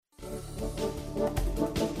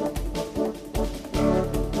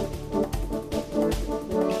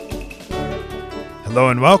Hello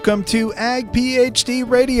and welcome to Ag PhD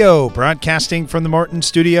Radio, broadcasting from the Morton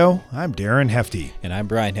Studio. I'm Darren Hefty. And I'm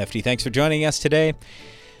Brian Hefty. Thanks for joining us today.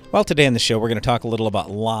 Well, today on the show, we're going to talk a little about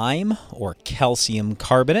lime or calcium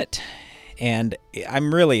carbonate. And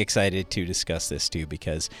I'm really excited to discuss this too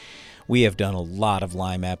because we have done a lot of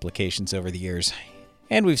lime applications over the years,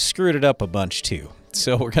 and we've screwed it up a bunch too.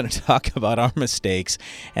 So we're going to talk about our mistakes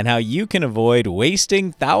and how you can avoid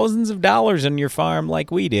wasting thousands of dollars on your farm like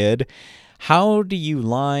we did. How do you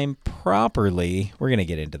lime properly? We're going to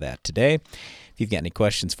get into that today. If you've got any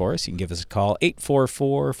questions for us, you can give us a call,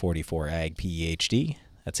 844-44-AG-PHD.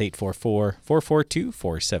 That's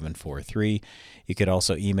 844-442-4743. You could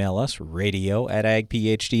also email us,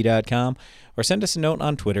 radio@agphd.com, or send us a note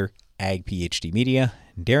on Twitter, AgPHDmedia,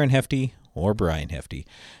 Darren Hefty, or Brian Hefty.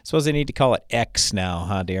 Suppose I need to call it X now,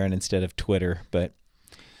 huh, Darren, instead of Twitter, but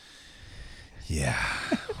yeah.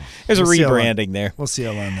 There's a rebranding there. We'll see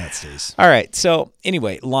how long that stays. All right. So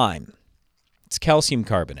anyway, lime. It's calcium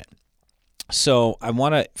carbonate. So I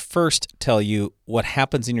want to first tell you what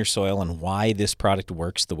happens in your soil and why this product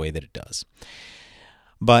works the way that it does.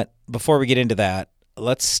 But before we get into that,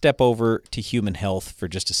 let's step over to human health for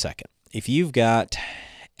just a second. If you've got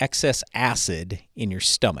excess acid in your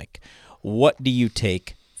stomach, what do you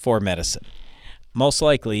take for medicine? Most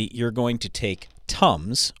likely, you're going to take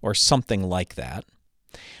Tums or something like that.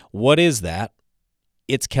 What is that?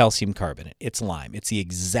 It's calcium carbonate. It's lime. It's the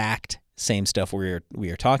exact same stuff we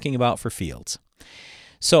are talking about for fields.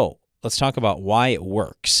 So let's talk about why it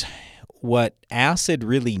works. What acid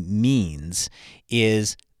really means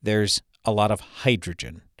is there's a lot of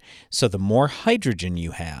hydrogen. So the more hydrogen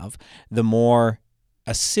you have, the more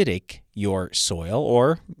acidic your soil,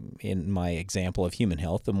 or in my example of human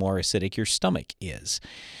health, the more acidic your stomach is.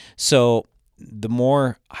 So the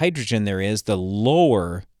more hydrogen there is, the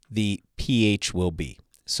lower the pH will be.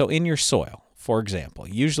 So in your soil, for example,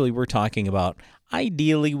 usually we're talking about,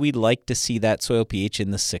 ideally we'd like to see that soil pH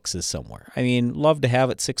in the 6s somewhere. I mean, love to have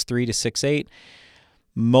it 6.3 to 6.8.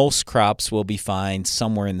 Most crops will be fine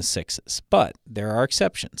somewhere in the 6s, but there are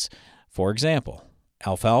exceptions. For example,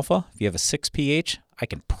 alfalfa, if you have a 6 pH, I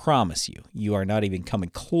can promise you, you are not even coming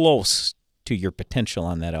close to your potential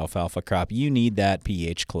on that alfalfa crop. You need that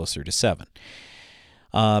pH closer to 7.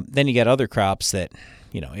 Then you got other crops that,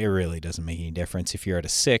 it really doesn't make any difference. If you're at a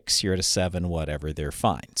 6, you're at a 7, whatever, they're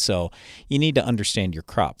fine. So you need to understand your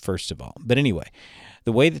crop, first of all. But anyway,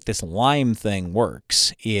 the way that this lime thing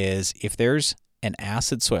works is if there's an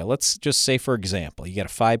acid soil, let's just say, for example, you got a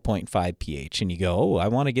 5.5 pH and you go, I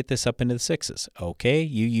want to get this up into the 6s. Okay,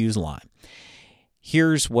 you use lime.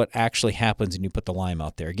 Here's what actually happens when you put the lime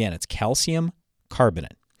out there. Again, it's calcium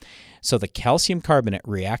carbonate. So the calcium carbonate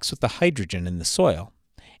reacts with the hydrogen in the soil,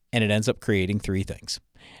 and it ends up creating 3 things.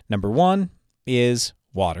 Number 1 is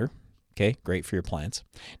water. Okay, great for your plants.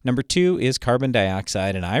 Number 2 is carbon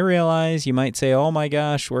dioxide. And I realize you might say, oh my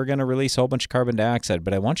gosh, we're going to release a whole bunch of carbon dioxide.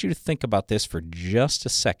 But I want you to think about this for just a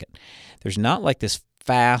second. There's not like this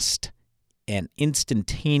fast and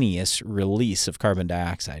instantaneous release of carbon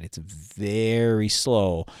dioxide. It's very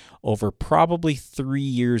slow over probably 3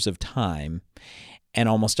 years of time. And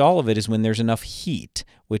almost all of it is when there's enough heat,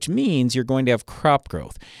 which means you're going to have crop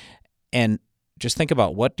growth. And just think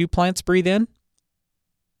about, what do plants breathe in?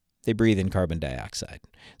 They breathe in carbon dioxide.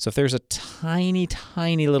 So if there's a tiny,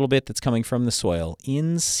 tiny little bit that's coming from the soil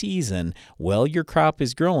in season while your crop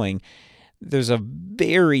is growing, there's a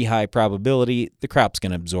very high probability the crop's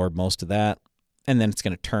going to absorb most of that, and then it's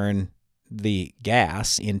going to turn the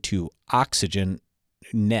gas into oxygen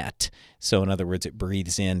net. So in other words, it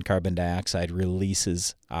breathes in carbon dioxide,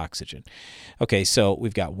 releases oxygen. Okay, so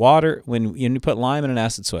we've got water. When you put lime in an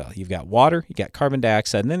acid soil, you've got water, you got carbon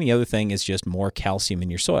dioxide, and then the other thing is just more calcium in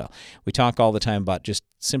your soil. We talk all the time about just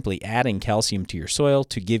simply adding calcium to your soil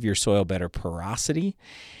to give your soil better porosity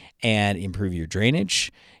and improve your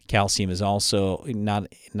drainage. Calcium is also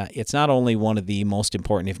it's not only one of the most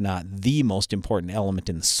important, if not the most important element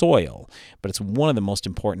in the soil, but it's one of the most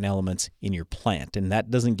important elements in your plant, and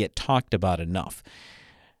that doesn't get talked about enough.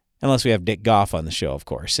 Unless we have Dick Goff on the show, of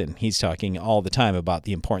course, and he's talking all the time about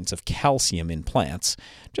the importance of calcium in plants,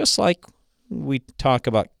 just like we talk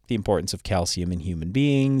about the importance of calcium in human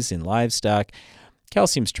beings, in livestock.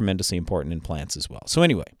 Calcium is tremendously important in plants as well. So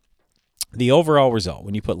anyway, the overall result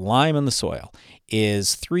when you put lime in the soil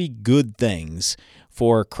is 3 good things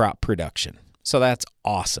for crop production. So that's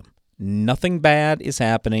awesome. Nothing bad is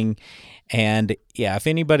happening. And yeah, if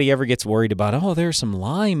anybody ever gets worried about, oh, there's some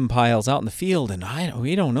lime piles out in the field and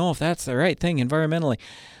we don't know if that's the right thing environmentally.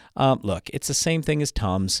 Look, it's the same thing as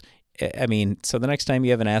Tums. I mean, so the next time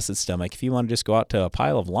you have an acid stomach, if you want to just go out to a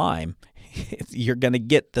pile of lime, You're going to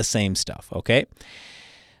get the same stuff, okay?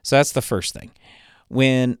 So that's the first thing.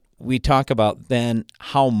 When we talk about then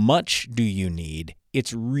how much do you need,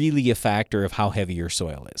 it's really a factor of how heavy your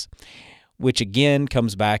soil is, which again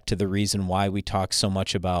comes back to the reason why we talk so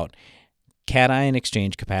much about cation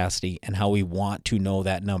exchange capacity and how we want to know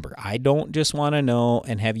that number. I don't just want to know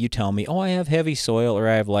and have you tell me, oh, I have heavy soil or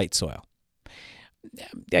I have light soil.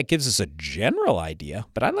 That gives us a general idea,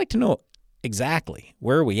 but I'd like to know exactly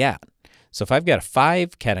where are we at. So if I've got a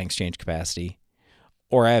 5 cation exchange capacity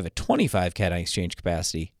or I have a 25 cation exchange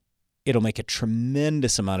capacity, it'll make a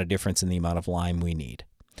tremendous amount of difference in the amount of lime we need.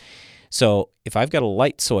 So if I've got a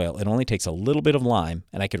light soil, it only takes a little bit of lime,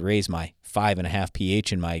 and I could raise my 5.5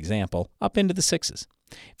 pH in my example up into the 6s.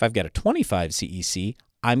 If I've got a 25 CEC,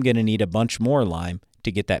 I'm going to need a bunch more lime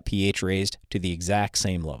to get that pH raised to the exact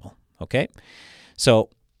same level, okay? So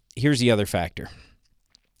here's the other factor,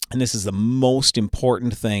 and this is the most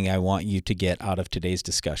important thing I want you to get out of today's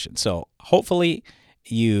discussion. So hopefully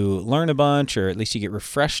you learn a bunch, or at least you get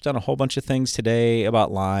refreshed on a whole bunch of things today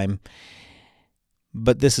about lime.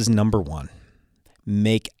 But this is number one.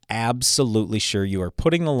 Make absolutely sure you are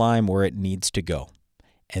putting the lime where it needs to go.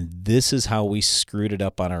 And this is how we screwed it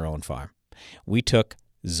up on our own farm. We took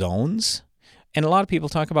zones, and a lot of people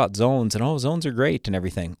talk about zones, and zones are great and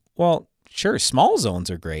everything. Well, sure, small zones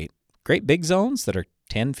are great. Great big zones that are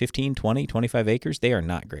 10, 15, 20, 25 acres, they are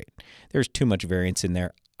not great. There's too much variance in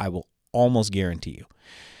there, I will almost guarantee you.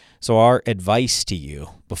 So our advice to you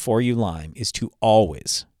before you lime is to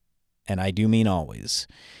always, and I do mean always,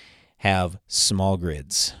 have small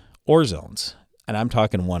grids or zones. And I'm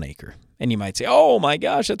talking 1 acre. And you might say, oh my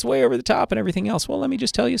gosh, that's way over the top and everything else. Well, let me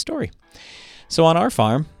just tell you a story. So on our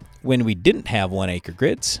farm, when we didn't have 1 acre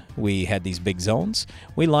grids, we had these big zones,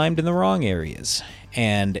 we limed in the wrong areas.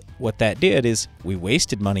 And what that did is we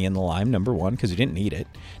wasted money in the lime, number one, because we didn't need it.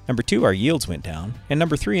 Number two, our yields went down. And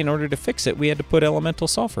number three, in order to fix it, we had to put elemental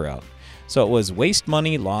sulfur out. So it was waste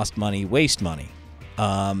money, lost money, waste money.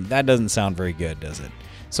 That doesn't sound very good, does it?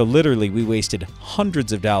 So literally, we wasted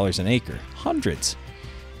hundreds of dollars an acre. Hundreds.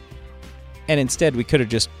 And instead, we could have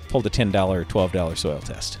just pulled a $10 or $12 soil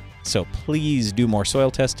test. So please do more soil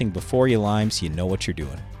testing before you lime so you know what you're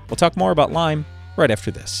doing. We'll talk more about lime right after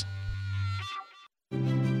this.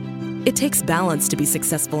 It takes balance to be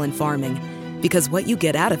successful in farming, because what you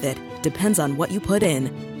get out of it depends on what you put in.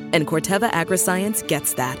 And Corteva Agriscience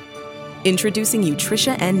gets that. Introducing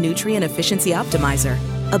Utrisha N Nutrient Efficiency Optimizer,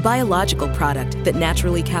 a biological product that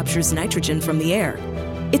naturally captures nitrogen from the air.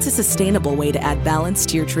 It's a sustainable way to add balance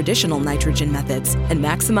to your traditional nitrogen methods and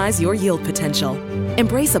maximize your yield potential.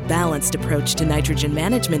 Embrace a balanced approach to nitrogen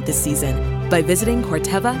management this season by visiting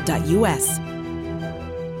Corteva.us.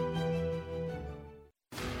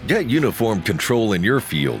 Get uniform control in your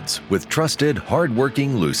fields with trusted,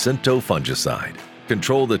 hard-working Lucento fungicide.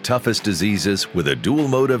 Control the toughest diseases with a dual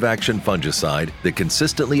mode of action fungicide that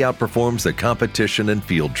consistently outperforms the competition in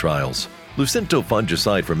field trials. Lucento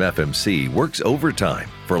fungicide from FMC works overtime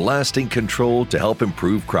for lasting control to help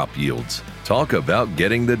improve crop yields. Talk about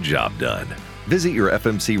getting the job done. Visit your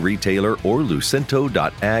FMC retailer or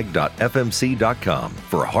lucento.ag.fmc.com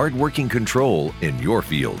for hard-working control in your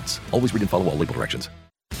fields. Always read and follow all label directions.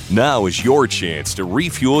 Now is your chance to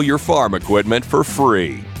refuel your farm equipment for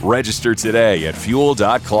free. Register today at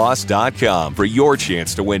fuel.claas.com for your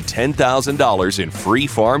chance to win $10,000 in free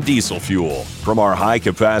farm diesel fuel. From our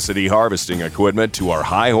high-capacity harvesting equipment to our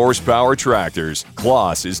high-horsepower tractors,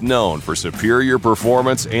 Claas is known for superior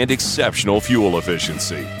performance and exceptional fuel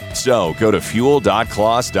efficiency. So go to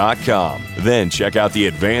fuel.claas.com. Then check out the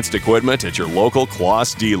advanced equipment at your local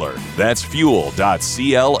Claas dealer. That's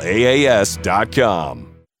fuel.claas.com.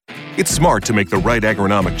 It's smart to make the right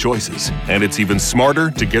agronomic choices, and it's even smarter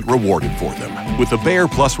to get rewarded for them. With the Bayer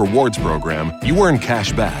Plus Rewards program, you earn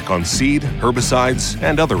cash back on seed, herbicides,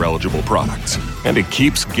 and other eligible products. And it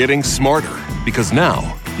keeps getting smarter, because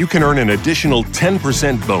now you can earn an additional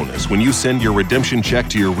 10% bonus when you send your redemption check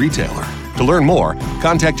to your retailer. To learn more,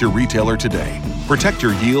 contact your retailer today. Protect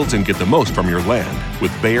your yields and get the most from your land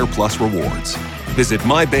with Bayer Plus Rewards. Visit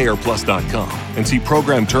mybayerplus.com and see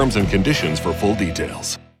program terms and conditions for full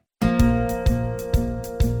details.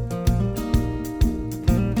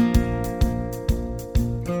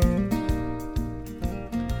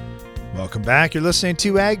 Welcome back. You're listening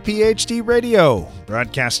to Ag PhD Radio,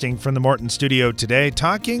 broadcasting from the Morton studio today,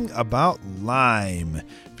 talking about lime.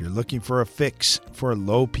 If you're looking for a fix for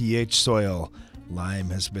low pH soil,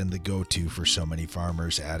 lime has been the go-to for so many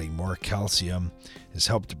farmers. Adding more calcium has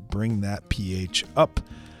helped bring that pH up.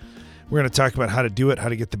 We're going to talk about how to do it, how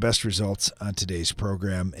to get the best results on today's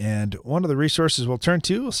program. And one of the resources we'll turn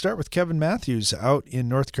to, we'll start with Kevin Matthews out in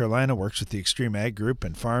North Carolina, works with the Extreme Ag Group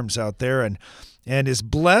and farms out there, and is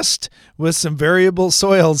blessed with some variable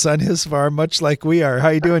soils on his farm, much like we are. How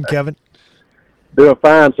you doing, Kevin? Doing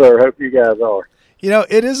fine, sir. Hope you guys are. You know,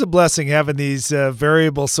 it is a blessing having these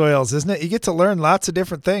variable soils, isn't it? You get to learn lots of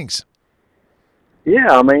different things. Yeah,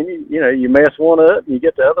 I mean, you mess one up and you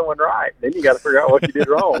get the other one right. Then you got to figure out what you did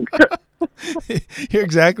wrong. You're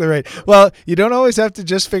exactly right. Well, you don't always have to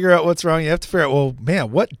just figure out what's wrong. You have to figure out, well,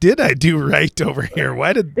 man, what did I do right over here?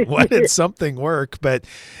 Why did something work? But,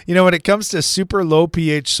 when it comes to super low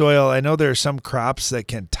pH soil, I know there are some crops that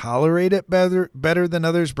can tolerate it better than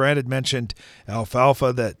others. Brad had mentioned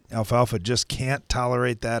alfalfa, that alfalfa just can't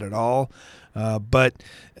tolerate that at all. But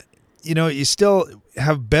you still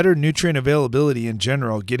have better nutrient availability in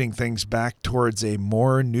general, getting things back towards a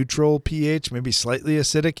more neutral pH, maybe slightly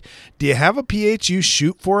acidic. Do you have a pH you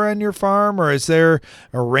shoot for on your farm, or is there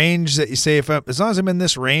a range that you say, as long as I'm in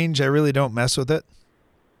this range, I really don't mess with it?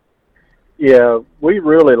 Yeah, we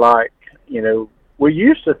really like, we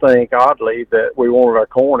used to think, oddly, that we wanted our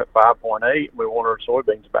corn at 5.8 and we wanted our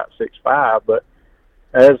soybeans about 6.5, but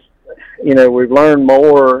as we've learned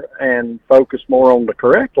more and focused more on the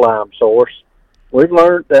correct lime source. We've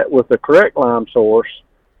learned that with the correct lime source,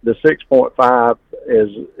 the 6.5 is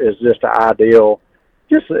just an ideal.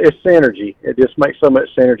 It's synergy. It just makes so much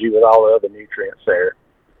synergy with all the other nutrients there.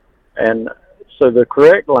 And so the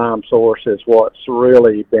correct lime source is what's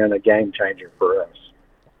really been a game changer for us.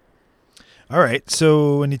 All right.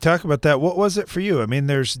 So when you talk about that, what was it for you? I mean,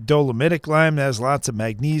 there's dolomitic lime that has lots of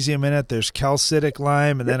magnesium in it. There's calcitic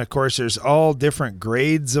lime. And then, of course, there's all different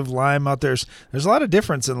grades of lime out there. There's a lot of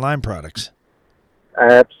difference in lime products.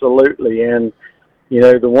 Absolutely. And,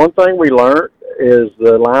 the one thing we learned is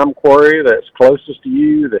the lime quarry that's closest to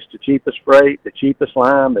you, that's the cheapest freight, the cheapest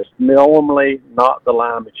lime, is normally not the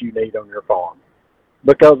lime that you need on your farm.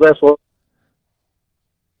 Because that's what's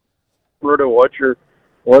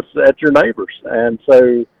at your neighbor's. And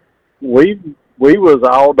so we was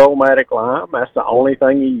all dolomitic lime. That's the only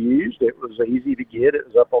thing he used. It was easy to get. It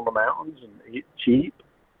was up on the mountains and cheap,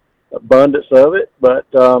 abundance of it. But,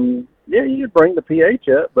 you'd bring the pH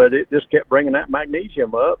up, but it just kept bringing that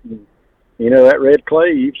magnesium up. And, that red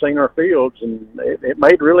clay, you've seen our fields, and it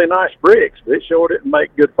made really nice bricks, but it sure didn't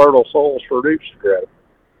make good fertile soils for roots to grow.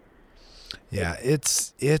 Yeah,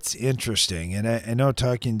 it's interesting, and I know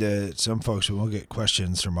talking to some folks, we'll get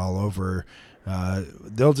questions from all over.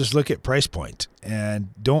 They'll just look at price point and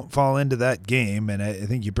don't fall into that game. And I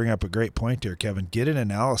think you bring up a great point here, Kevin. Get an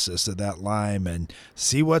analysis of that lime and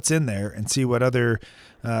see what's in there, and see what other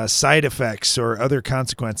side effects or other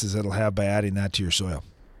consequences it'll have by adding that to your soil.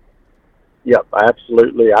 Yep,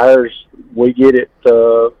 absolutely. Ours, we get it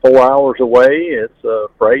 4 hours away.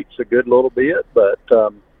 It's freight's a good little bit, but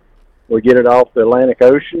we get it off the Atlantic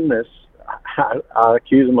Ocean. I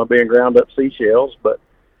accuse them of being ground up seashells, but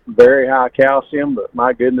very high calcium. But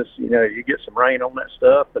my goodness, you get some rain on that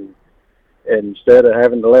stuff, and instead of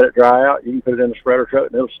having to let it dry out, you can put it in a spreader truck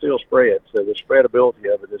and it'll still spread. So the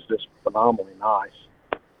spreadability of it is just phenomenally nice.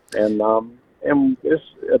 And it's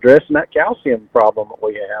addressing that calcium problem that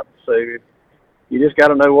we have. So you just got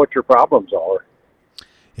to know what your problems are.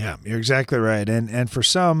 Yeah, you're exactly right. And for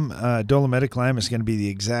some, dolomitic lime is going to be the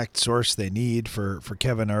exact source they need. For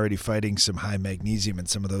Kevin, already fighting some high magnesium in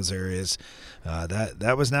some of those areas,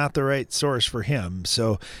 that was not the right source for him.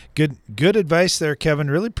 So good advice there, Kevin.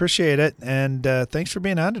 Really appreciate it. And thanks for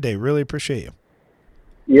being on today. Really appreciate you.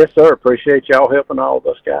 Yes, sir. Appreciate y'all helping all of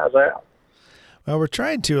us guys out. Well, we're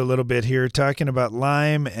trying to a little bit here, talking about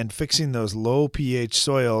lime and fixing those low pH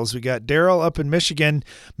soils. We got Daryl up in Michigan,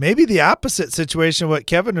 maybe the opposite situation of what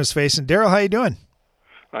Kevin was facing. Daryl, how you doing?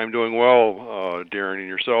 I'm doing well, Darren, and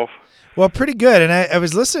yourself? Well, pretty good. And I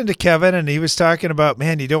was listening to Kevin, and he was talking about,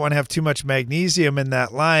 man, you don't want to have too much magnesium in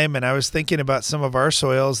that lime. And I was thinking about some of our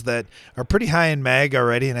soils that are pretty high in mag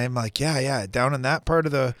already. And I'm like, yeah, down in that part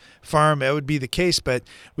of the farm, it would be the case. But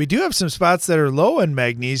we do have some spots that are low in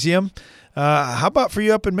magnesium. How about for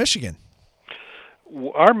you up in Michigan?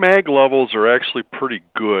 Our mag levels are actually pretty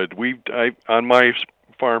good. On my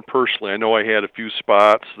farm personally, I know I had a few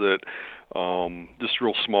spots that just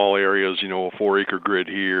real small areas, a 4-acre grid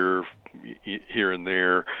here and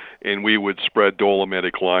there, and we would spread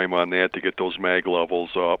dolomitic lime on that to get those mag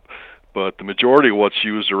levels up. But the majority of what's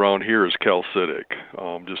used around here is calcitic,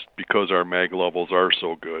 just because our mag levels are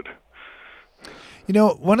so good.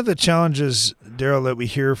 One of the challenges, Daryl, that we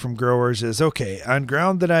hear from growers is, okay, on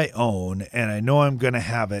ground that I own and I know I'm going to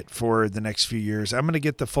have it for the next few years, I'm going to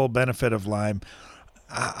get the full benefit of lime.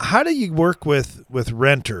 how do you work with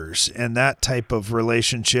renters and that type of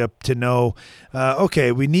relationship to know,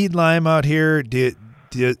 okay, we need lime out here?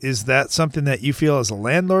 Is that something that you feel is a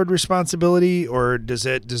landlord responsibility, or does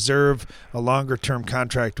it deserve a longer-term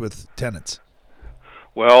contract with tenants?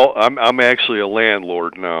 Well, I'm actually a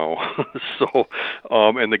landlord now, so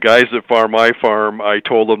and the guys that farm my farm, I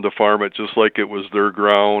told them to farm it just like it was their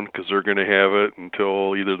ground, because they're going to have it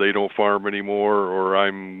until either they don't farm anymore or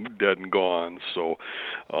I'm dead and gone. So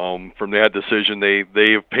from that decision,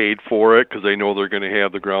 they have paid for it because they know they're going to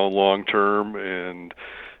have the ground long term, and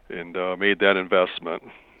made that investment.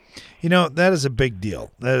 You know, that is a big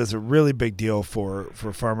deal. That is a really big deal for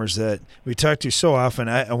farmers that we talk to so often.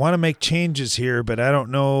 I want to make changes here, but I don't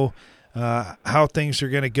know how things are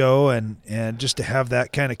going to go, and just to have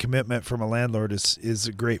that kind of commitment from a landlord is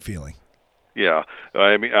a great feeling. Yeah.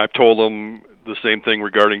 I mean, I've told them the same thing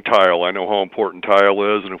regarding tile. I know how important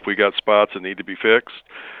tile is, and if we got spots that need to be fixed,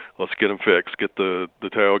 let's get them fixed. Get the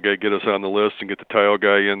tile guy, get us on the list, and get the tile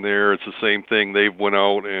guy in there. It's the same thing. They've went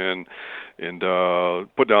out and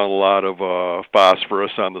put down a lot of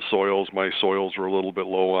phosphorus on the soils. My soils were a little bit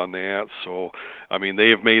low on that. So, I mean, they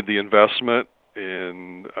have made the investment,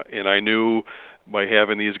 and I knew by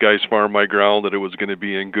having these guys farm my ground that it was going to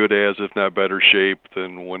be in good as, if not better shape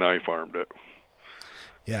than when I farmed it.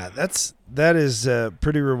 Yeah, that is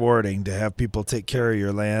pretty rewarding to have people take care of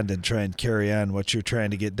your land and try and carry on what you're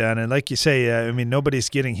trying to get done. And like you say, I mean, nobody's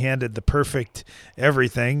getting handed the perfect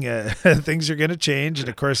everything. Things are going to change, and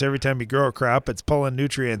of course, every time you grow a crop, it's pulling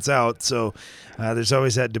nutrients out. So there's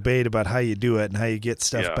always that debate about how you do it and how you get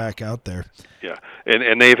stuff back out there. Yeah,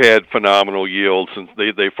 and they've had phenomenal yields since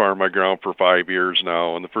they farmed my ground for 5 years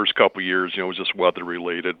now. And the first couple of years, it was just weather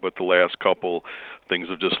related, but the last couple, things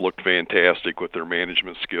have just looked fantastic with their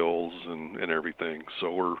management skills and everything.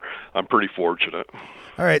 So I'm pretty fortunate.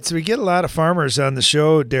 All right, so we get a lot of farmers on the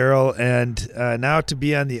show, Daryl, and now to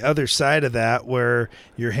be on the other side of that, where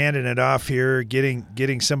you're handing it off here,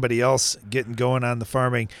 getting somebody else getting going on the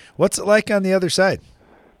farming. What's it like on the other side?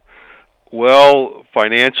 Well,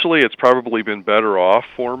 financially, it's probably been better off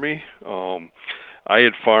for me. I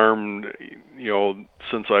had farmed,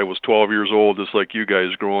 since I was 12 years old, just like you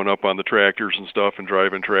guys, growing up on the tractors and stuff and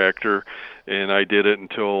driving tractor. And I did it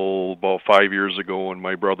until about 5 years ago when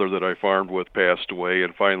my brother that I farmed with passed away.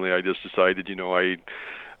 And finally, I just decided, I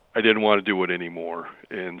didn't want to do it anymore.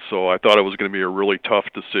 And so I thought it was going to be a really tough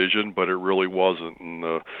decision, but it really wasn't. And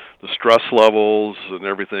the stress levels and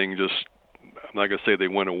everything just, I'm not going to say they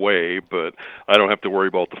went away, but I don't have to worry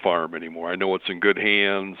about the farm anymore. I know it's in good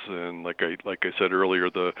hands, and like I said earlier,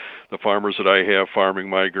 the farmers that I have farming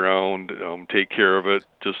my ground take care of it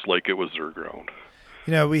just like it was their ground.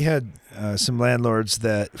 We had some landlords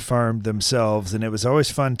that farmed themselves, and it was always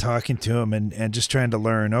fun talking to them and just trying to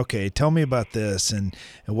learn, okay, tell me about this, and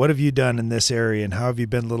what have you done in this area, and how have you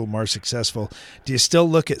been a little more successful? Do you still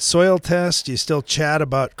look at soil tests? Do you still chat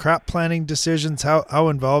about crop planting decisions? How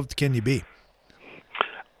involved can you be?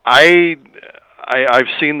 I've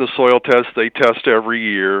seen the soil tests. They test every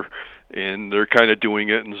year, and they're kind of doing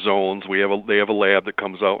it in zones. They have a lab that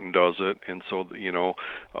comes out and does it, and so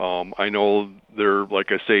I know they're,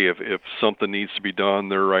 like I say, if something needs to be done,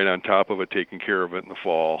 they're right on top of it, taking care of it in the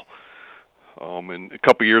fall. And a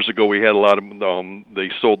couple of years ago, we had a lot of they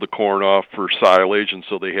sold the corn off for silage, and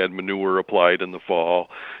so they had manure applied in the fall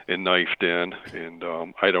and knifed in. And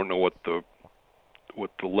I don't know what the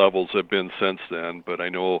levels have been since then, but I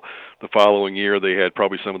know the following year they had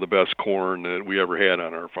probably some of the best corn that we ever had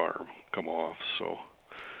on our farm come off. So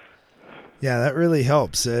yeah, that really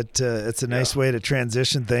helps. It's a nice way to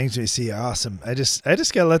transition things. And you see, awesome. I just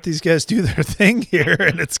got to let these guys do their thing here,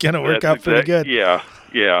 and it's going to work out pretty good. Yeah.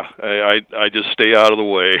 I just stay out of the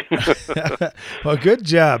way. Well, good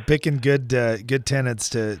job picking good tenants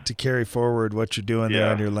to carry forward what you're doing there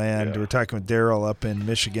on your land. We're talking with Daryl up in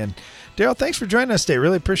Michigan. Daryl, thanks for joining us today.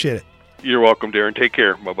 Really appreciate it. You're welcome, Darren. Take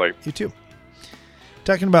care. Bye-bye. You too.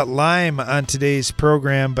 Talking about lime on today's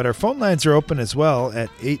program, but our phone lines are open as well at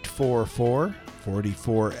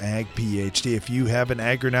 844-44-AG-PHD. If you have an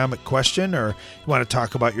agronomic question or you want to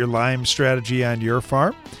talk about your lime strategy on your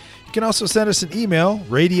farm, you can also send us an email,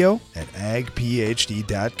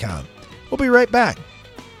 radio@agphd.com. We'll be right back.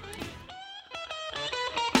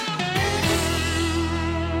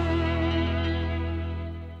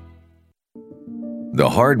 The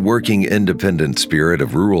hard-working, independent spirit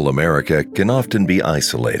of rural America can often be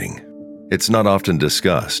isolating. It's not often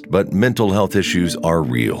discussed, but mental health issues are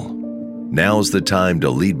real. Now's the time to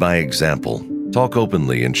lead by example, talk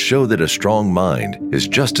openly, and show that a strong mind is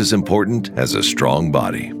just as important as a strong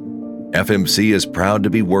body. FMC is proud to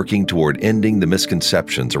be working toward ending the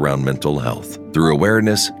misconceptions around mental health through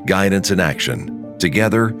awareness, guidance, and action.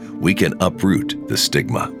 Together, we can uproot the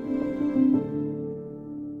stigma.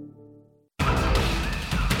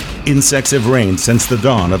 Insects have reigned since the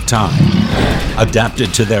dawn of time,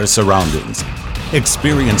 adapted to their surroundings,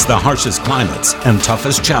 experienced the harshest climates and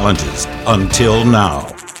toughest challenges until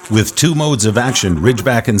now. With 2 modes of action,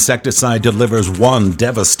 Ridgeback insecticide delivers one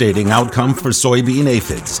devastating outcome for soybean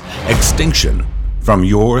aphids: extinction from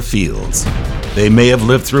your fields. They may have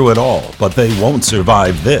lived through it all, but they won't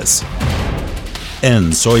survive this.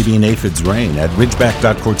 End soybean aphids reign at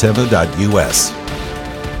ridgeback.corteva.us.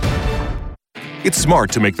 It's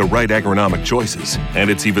smart to make the right agronomic choices, and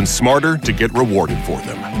it's even smarter to get rewarded for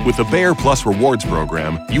them. With the Bayer Plus Rewards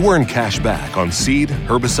program, you earn cash back on seed,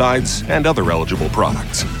 herbicides, and other eligible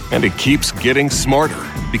products. And it keeps getting smarter,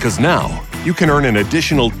 because now you can earn an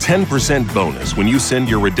additional 10% bonus when you send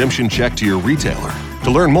your redemption check to your retailer. To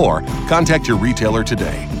learn more, contact your retailer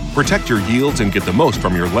today. Protect your yields and get the most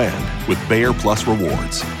from your land with Bayer Plus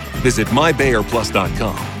Rewards. Visit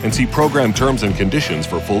mybayerplus.com and see program terms and conditions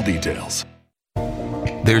for full details.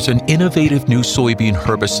 There's an innovative new soybean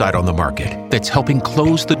herbicide on the market that's helping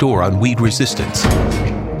close the door on weed resistance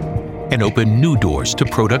and open new doors to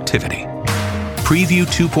productivity. Preview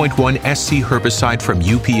 2.1 SC herbicide from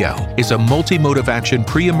UPL is a multi-mode of action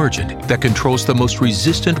pre-emergent that controls the most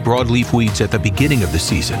resistant broadleaf weeds at the beginning of the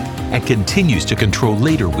season and continues to control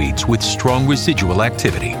later weeds with strong residual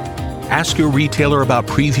activity. Ask your retailer about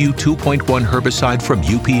Preview 2.1 herbicide from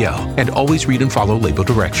UPL and always read and follow label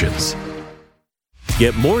directions.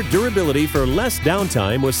 Get more durability for less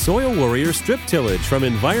downtime with Soil Warrior Strip Tillage from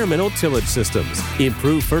Environmental Tillage Systems.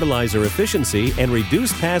 Improve fertilizer efficiency and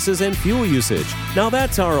reduce passes and fuel usage. Now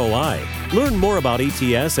that's ROI. Learn more about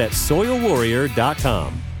ETS at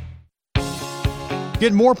soilwarrior.com.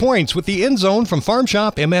 Get more points with the End Zone from Farm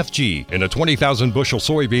Shop MFG. In a 20,000 bushel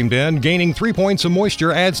soybean bin, gaining 3 points of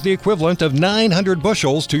moisture adds the equivalent of 900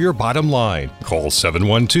 bushels to your bottom line. Call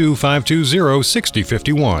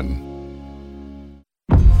 712-520-6051.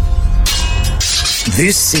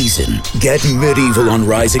 This season, get medieval on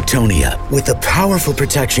Rhizoctonia with the powerful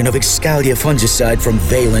protection of Excalia fungicide from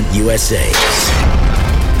Valent USA.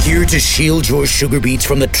 Here to shield your sugar beets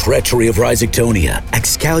from the treachery of Rhizoctonia,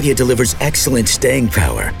 Excalia delivers excellent staying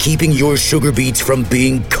power, keeping your sugar beets from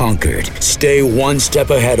being conquered. Stay one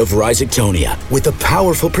step ahead of Rhizoctonia with the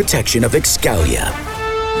powerful protection of Excalia.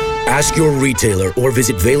 Ask your retailer or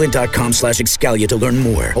visit valent.com/Excalia to learn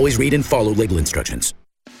more. Always read and follow label instructions.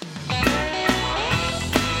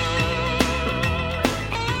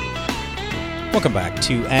 Welcome back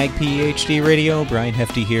to Ag PhD Radio. Brian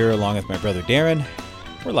Hefty here along with my brother Darren.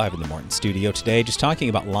 We're live in the Morton studio today just talking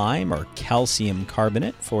about lime or calcium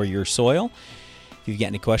carbonate for your soil. If you've got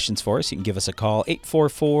any questions for us, you can give us a call,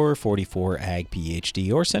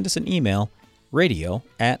 844-44-AG-PHD, or send us an email,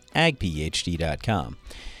 radio@agphd.com.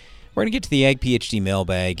 We're going to get to the Ag PhD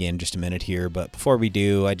mailbag in just a minute here, but before we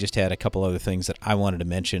do, I just had a couple other things that I wanted to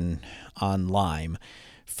mention on lime.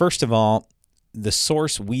 First of all, the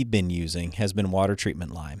source we've been using has been water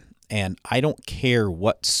treatment lime. And I don't care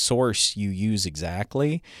what source you use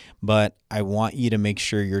exactly, but I want you to make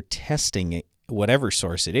sure you're testing it, whatever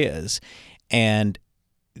source it is, and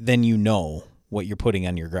then you know what you're putting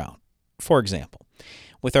on your ground. For example,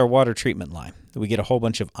 with our water treatment lime, we get a whole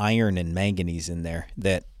bunch of iron and manganese in there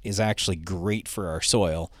that is actually great for our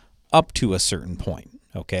soil up to a certain point.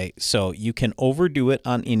 Okay, so you can overdo it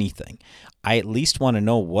on anything. I at least want to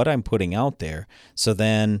know what I'm putting out there. So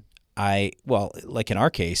then like in our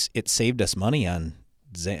case, it saved us money on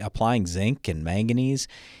applying zinc and manganese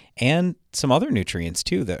and some other nutrients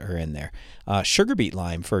too that are in there. Sugar beet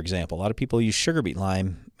lime, for example. A lot of people use sugar beet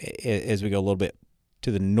lime as we go a little bit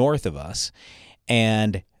to the north of us.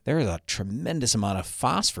 And there is a tremendous amount of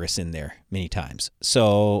phosphorus in there many times.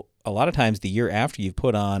 So a lot of times the year after you've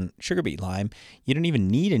put on sugar beet lime, you don't even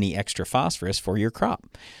need any extra phosphorus for your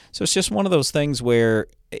crop. So it's just one of those things where,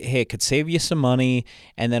 hey, it could save you some money,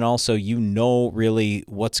 and then also you know really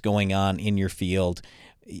what's going on in your field.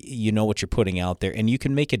 You know what you're putting out there, and you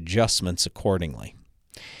can make adjustments accordingly.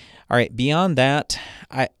 All right, beyond that,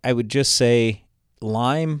 I would just say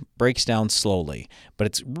lime breaks down slowly, but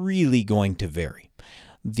it's really going to vary.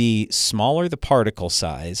 The smaller the particle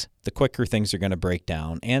size, the quicker things are going to break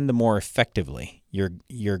down, and the more effectively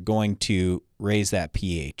you're going to raise that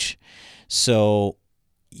pH. So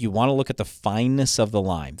you want to look at the fineness of the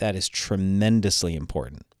lime. That is tremendously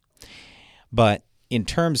important. But in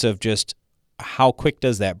terms of just how quick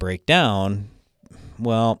does that break down,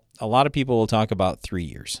 well, a lot of people will talk about 3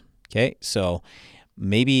 years. Okay, so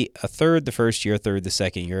Maybe a third the first year, a third the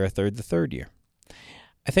second year, a third the third year.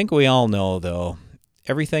 I think we all know, though,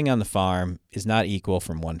 everything on the farm is not equal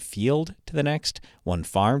from one field to the next, one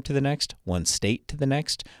farm to the next, one state to the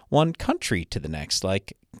next, one country to the next.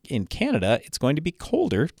 Like in Canada, it's going to be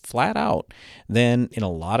colder, flat out, than in a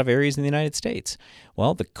lot of areas in the United States.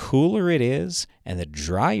 Well, the cooler it is and the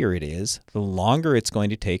drier it is, the longer it's going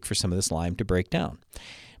to take for some of this lime to break down.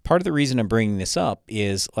 Part of the reason I'm bringing this up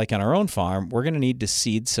is, like on our own farm, we're going to need to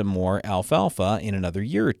seed some more alfalfa in another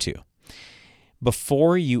year or two.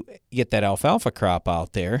 Before you get that alfalfa crop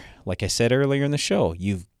out there, like I said earlier in the show,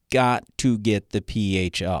 you've got to get the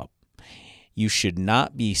pH up. You should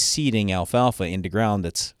not be seeding alfalfa into ground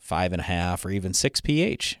that's 5.5 or even 6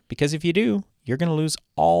 pH, because if you do, you're going to lose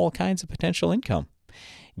all kinds of potential income.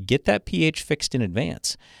 Get that pH fixed in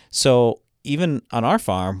advance. So even on our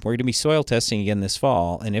farm, we're going to be soil testing again this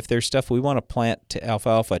fall, and if there's stuff we want to plant to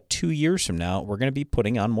alfalfa 2 years from now, we're going to be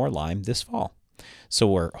putting on more lime this fall. So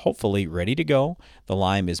we're hopefully ready to go. The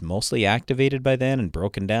lime is mostly activated by then and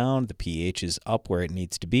broken down. The pH is up where it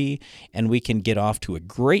needs to be, and we can get off to a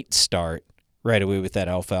great start right away with that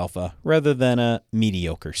alfalfa rather than a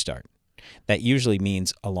mediocre start. That usually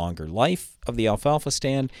means a longer life of the alfalfa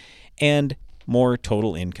stand and more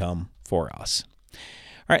total income for us.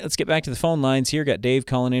 All right, let's get back to the phone lines here. Got Dave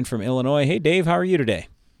calling in from Illinois. Hey, Dave, how are you today?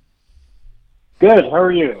 Good. How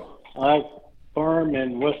are you? I farm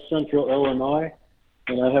in west central Illinois,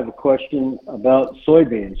 and I have a question about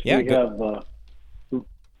soybeans. Yeah, we have a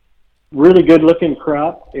really good-looking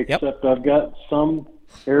crop, except I've got some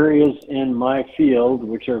areas in my field,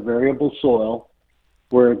 which are variable soil,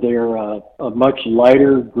 where they're a much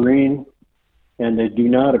lighter green, and they do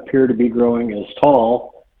not appear to be growing as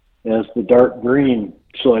tall as the dark green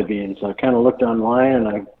soybeans. I kind of looked online, and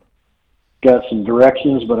I got some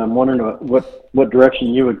directions, but I'm wondering what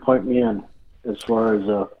direction you would point me in as far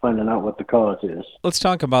as finding out what the cause is. Let's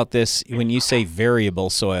talk about this. When you say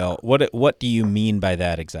variable soil, what do you mean by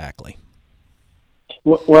that exactly?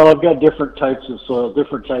 Well, I've got different types of soil,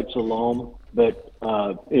 different types of loam, but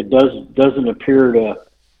it doesn't appear to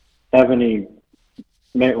have any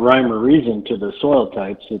rhyme or reason to the soil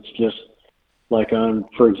types. It's just like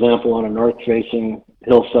for example, on a north-facing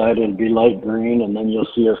hillside, it'll be light green, and then you'll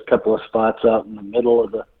see a couple of spots out in the middle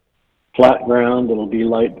of the flat ground that'll be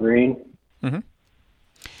light green. Mm-hmm.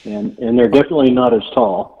 And they're definitely not as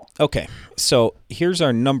tall. Okay, so here's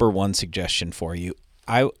our number one suggestion for you.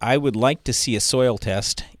 I would like to see a soil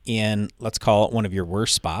test in, let's call it one of your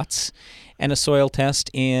worst spots, and a soil test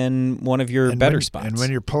in one of your better spots. And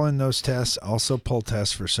when you're pulling those tests, also pull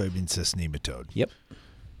tests for soybean cyst nematode. Yep.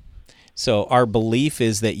 So our belief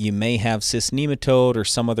is that you may have cyst nematode or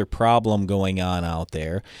some other problem going on out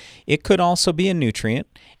there. It could also be a nutrient.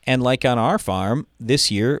 And like on our farm,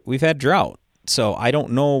 this year we've had drought. So I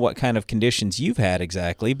don't know what kind of conditions you've had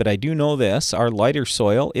exactly, but I do know this. Our lighter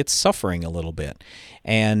soil, it's suffering a little bit.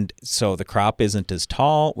 And so the crop isn't as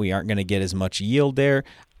tall. We aren't going to get as much yield there.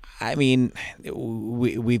 I mean,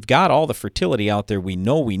 we've got all the fertility out there we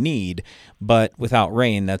know we need, but without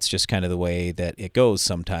rain, that's just kind of the way that it goes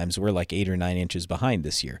sometimes. We're like 8 or 9 inches behind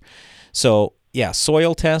this year. So, yeah,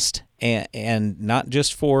 soil test and not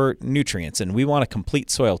just for nutrients. And we want a complete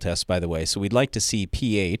soil test, by the way. So we'd like to see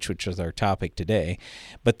pH, which is our topic today,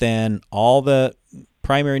 but then all the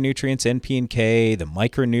primary nutrients, N, P, and K, the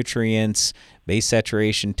micronutrients, base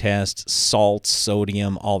saturation tests, salts,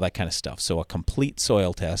 sodium, all that kind of stuff. So a complete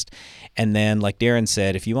soil test. And then, like Darren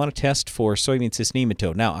said, if you want to test for soybean cyst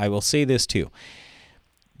nematode. Now, I will say this too.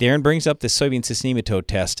 Darren brings up the soybean cyst nematode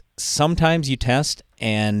test. Sometimes you test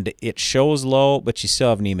and it shows low, but you still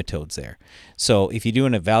have nematodes there. So if you do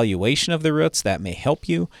an evaluation of the roots, that may help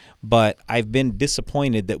you. But I've been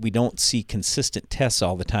disappointed that we don't see consistent tests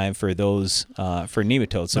all the time for those for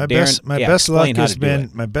nematodes. So my best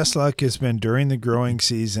luck has been during the growing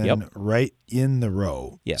season, right in the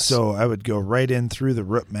row. Yes. So I would go right in through the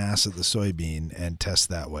root mass of the soybean and test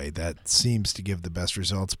that way. That seems to give the best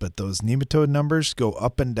results. But those nematode numbers go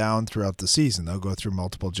up and down throughout the season. They'll go through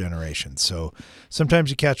multiple generations. So sometimes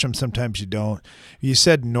you catch them, sometimes you don't. You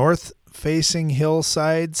said north-facing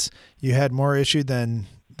hillsides, you had more issue than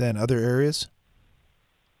other areas?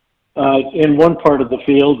 In one part of the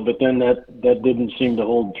field, but then that didn't seem to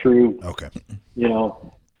hold true. Okay.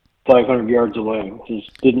 500 yards away.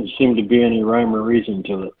 Just didn't seem to be any rhyme or reason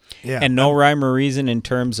to it. Yeah. And no rhyme or reason in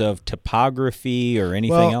terms of topography or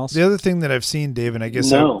anything else? The other thing that I've seen, Dave, and I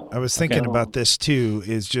guess I was thinking about this too,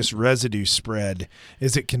 is just residue spread.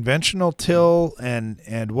 Is it conventional till,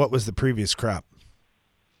 and what was the previous crop?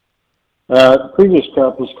 The previous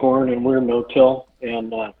crop was corn, and we're no-till.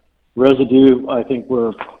 And residue, I think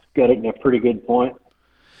we're got it in a pretty good point.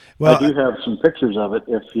 Well, I do have some pictures of it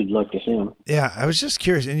if you'd like to see them. Yeah, I was just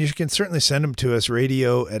curious, and you can certainly send them to us,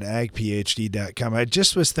 radio@agphd.com. I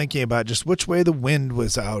just was thinking about just which way the wind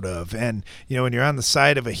was out of. And, when you're on the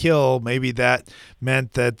side of a hill, maybe that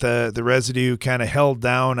meant that the residue kind of held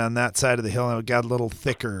down on that side of the hill and it got a little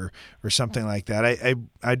thicker or something like that.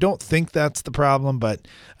 I don't think that's the problem, but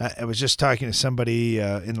I was just talking to somebody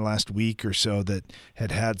in the last week or so that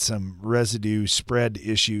had some residue spread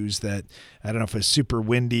issues that, I don't know if it was super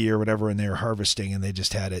windy or whatever, and they were harvesting and they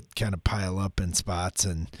just had it kind of pile up in spots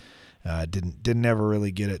and didn't ever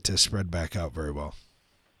really get it to spread back out very well.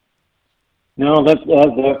 No, that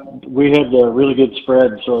we had a really good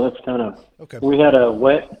spread, so that's kind of okay. We had a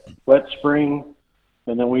wet spring,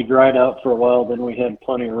 and then we dried out for a while. Then we had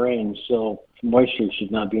plenty of rain, so moisture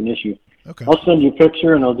should not be an issue. Okay. I'll send you a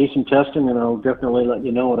picture, and I'll do some testing, and I'll definitely let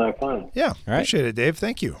you know what I find. Yeah, appreciate it, Dave.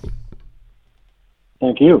 Thank you.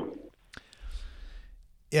 Thank you.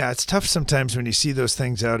 Yeah, it's tough sometimes when you see those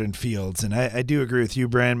things out in fields, and I do agree with you,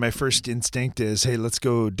 Brian. My first instinct is, hey, let's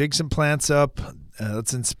go dig some plants up.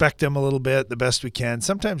 Let's inspect them a little bit the best we can.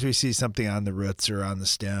 Sometimes we see something on the roots or on the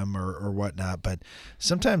stem or whatnot, but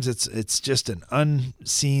sometimes it's just an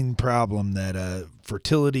unseen problem that a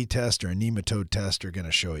fertility test or a nematode test are going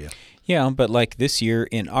to show you. Yeah, but like this year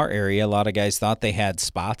in our area, a lot of guys thought they had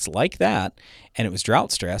spots like that, and it was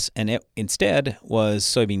drought stress, and it instead was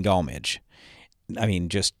soybean gall midge. I mean,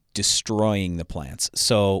 just destroying the plants.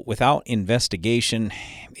 So without investigation,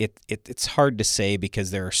 it's hard to say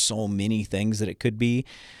because there are so many things that it could be.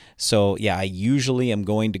 So yeah, I usually am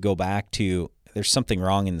going to go back to there's something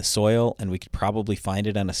wrong in the soil, and we could probably find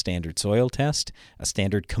it on a standard soil test, a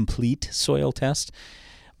standard complete soil test.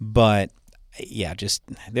 But yeah, just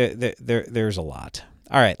there's a lot.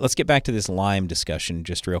 All right, let's get back to this lime discussion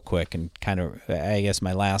just real quick and kind of, I guess,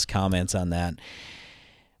 my last comments on that.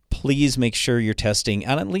 Please make sure you're testing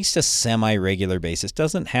on at least a semi-regular basis.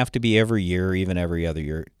 Doesn't have to be every year or even every other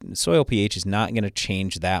year. Soil pH is not going to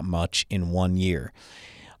change that much in 1 year.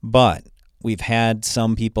 But we've had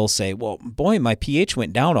some people say, well, boy, my pH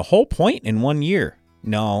went down a whole point in 1 year.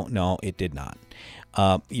 No, it did not.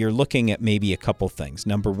 You're looking at maybe a couple things.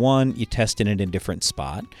 Number one, you tested it in a different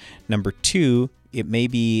spot. Number two, it may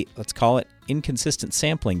be, let's call it, inconsistent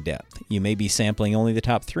sampling depth. You may be sampling only the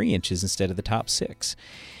top 3 inches instead of the top 6.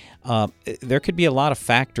 There could be a lot of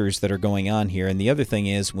factors that are going on here. And the other thing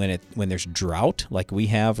is when there's drought, like we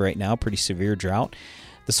have right now, pretty severe drought,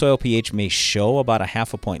 the soil pH may show about a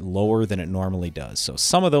half a point lower than it normally does. So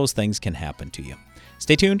some of those things can happen to you.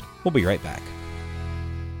 Stay tuned. We'll be right back.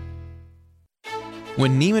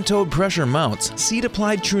 When nematode pressure mounts,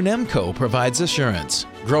 seed-applied Trunemco provides assurance.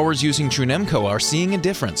 Growers using Trunemco are seeing a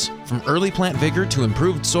difference. From early plant vigor to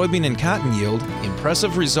improved soybean and cotton yield,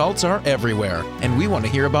 impressive results are everywhere, and we want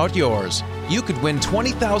to hear about yours. You could win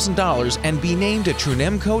 $20,000 and be named a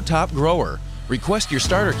Trunemco Top Grower. Request your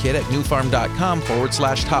starter kit at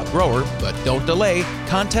newfarm.com/top grower, but don't delay.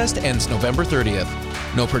 Contest ends November 30th.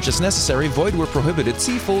 No purchase necessary, void where prohibited.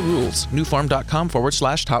 See full rules.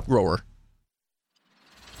 newfarm.com/top grower.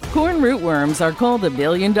 Corn rootworms are called the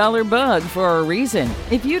billion-dollar bug for a reason.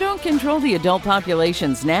 If you don't control the adult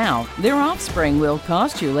populations now, their offspring will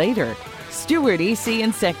cost you later. Stewart EC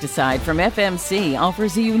insecticide from FMC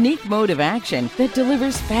offers a unique mode of action that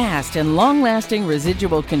delivers fast and long-lasting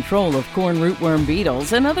residual control of corn rootworm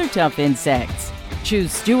beetles and other tough insects.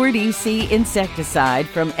 Choose Stewart EC insecticide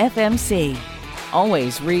from FMC.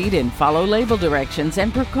 Always read and follow label directions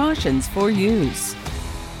and precautions for use.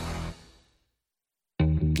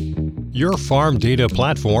 Your farm data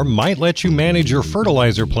platform might let you manage your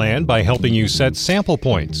fertilizer plan by helping you set sample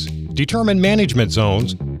points, determine management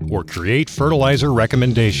zones, or create fertilizer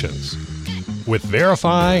recommendations. With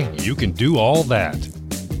Verify, you can do all that.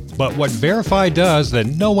 But what Verify does that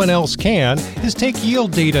no one else can is take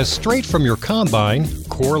yield data straight from your combine,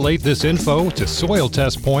 correlate this info to soil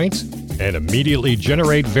test points, and immediately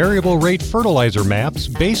generate variable rate fertilizer maps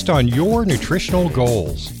based on your nutritional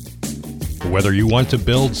goals. Whether you want to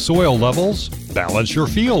build soil levels, balance your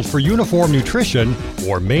field for uniform nutrition,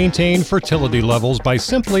 or maintain fertility levels by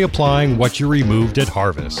simply applying what you removed at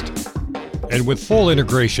harvest. And with full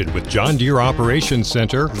integration with John Deere Operations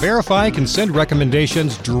Center, Verify can send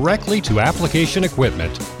recommendations directly to application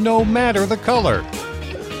equipment, no matter the color.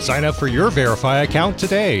 Sign up for your Verify account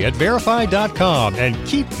today at verify.com and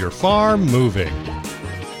keep your farm moving.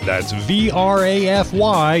 That's VRAFY.com.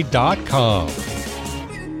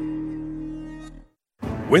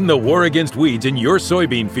 Win the war against weeds in your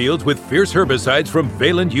soybean fields with Fierce herbicides from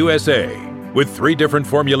Valent USA. With 3 different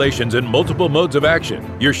formulations and multiple modes of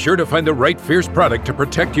action, you're sure to find the right Fierce product to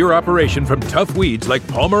protect your operation from tough weeds like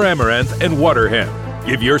Palmer amaranth and water hemp.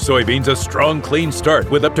 Give your soybeans a strong, clean start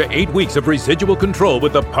with up to 8 weeks of residual control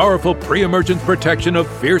with the powerful pre-emergence protection of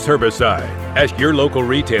Fierce herbicide. Ask your local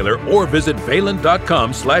retailer or visit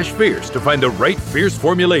valent.com/fierce to find the right Fierce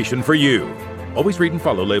formulation for you. Always read and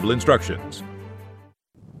follow label instructions.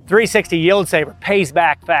 360 Yield Saver pays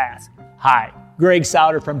back fast. Hi, Greg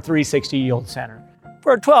Souter from 360 Yield Center.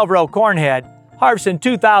 For a 12-row corn head, harvesting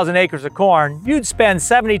 2,000 acres of corn, you'd spend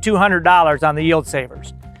 $7,200 on the Yield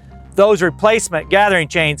Savers. Those replacement gathering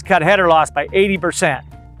chains cut header loss by 80%.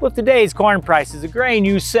 With today's corn prices, the grain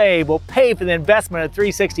you save will pay for the investment of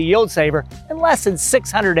 360 Yield Saver in less than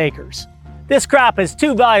 600 acres. This crop is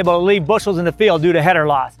too valuable to leave bushels in the field due to header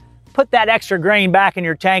loss. Put that extra grain back in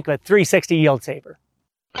your tank with 360 Yield Saver.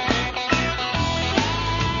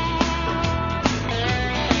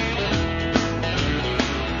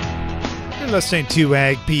 You're listening to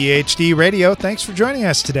Ag PhD Radio. Thanks for joining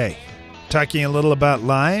us today. Talking a little about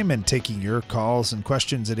lime and taking your calls and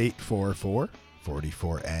questions at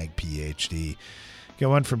 844-44-AG-PhD. Got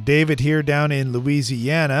one from David here down in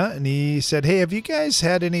Louisiana, and he said, hey, have you guys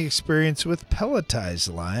had any experience with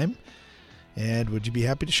pelletized lime? And would you be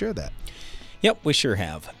happy to share that? Yep, we sure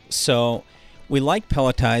have. So we like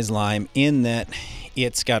pelletized lime in that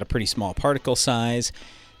it's got a pretty small particle size.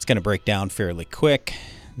 It's going to break down fairly quick.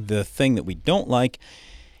 The thing that we don't like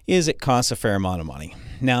is it costs a fair amount of money.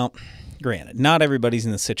 Now, granted, not everybody's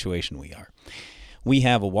in the situation we are. We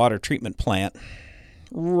have a water treatment plant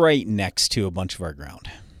right next to a bunch of our ground.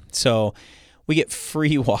 So we get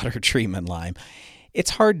free water treatment lime.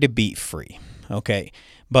 It's hard to beat free, okay?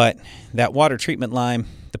 But that water treatment lime,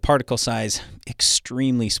 the particle size,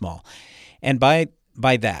 extremely small. And by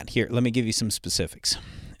that, here, let me give you some specifics.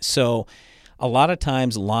 So a lot of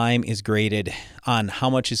times lime is graded on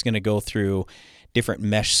how much is going to go through different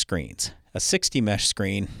mesh screens. A 60 mesh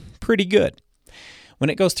screen, pretty good. When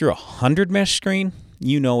it goes through a 100 mesh screen,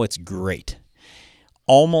 you know it's great.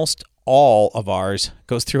 Almost all of ours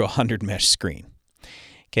goes through a 100 mesh screen.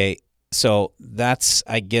 Okay, so that's,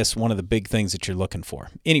 I guess, one of the big things that you're looking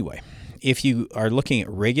for. Anyway, if you are looking at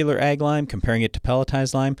regular ag lime, comparing it to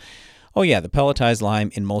pelletized lime, oh yeah, the pelletized lime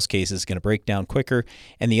in most cases is going to break down quicker.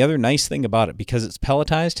 And the other nice thing about it, because it's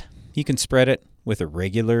pelletized, you can spread it with a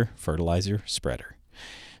regular fertilizer spreader.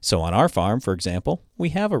 So on our farm, for example, we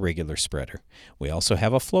have a regular spreader. We also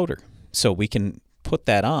have a floater, so we can put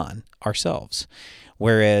that on ourselves.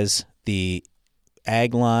 Whereas the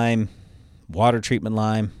ag lime, water treatment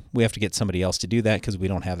lime, we have to get somebody else to do that because we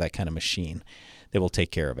don't have that kind of machine that will take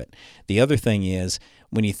care of it. The other thing is,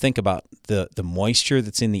 when you think about the moisture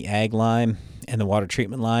that's in the ag lime and the water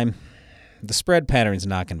treatment lime, the spread pattern is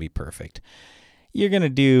not going to be perfect. You're going to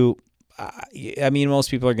do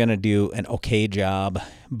most people are going to do an okay job,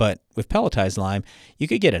 but with pelletized lime, you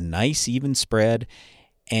could get a nice even spread,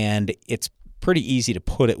 and it's pretty easy to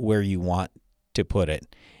put it where you want to put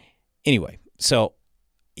it. Anyway, so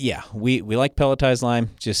yeah, we like pelletized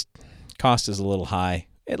lime, just cost is a little high,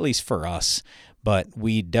 at least for us, but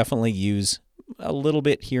we definitely use a little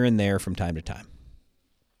bit here and there from time to time.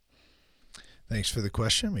 Thanks for the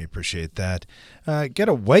question. We appreciate that. Get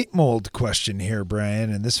a white mold question here, Brian,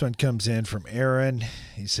 and this one comes in from Aaron.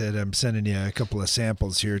 He said, I'm sending you a couple of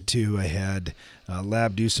samples here, too. I had a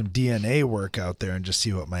lab do some DNA work out there and just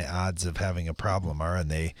see what my odds of having a problem are, and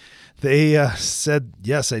they said,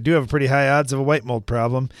 yes, I do have a pretty high odds of a white mold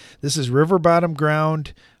problem. This is river bottom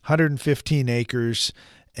ground, 115 acres,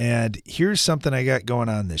 and here's something I got going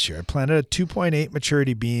on this year. I planted a 2.8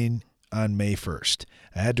 maturity bean on May 1st.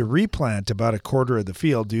 I had to replant about a quarter of the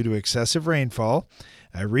field due to excessive rainfall.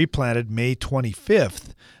 I replanted May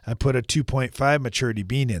 25th. I put a 2.5 maturity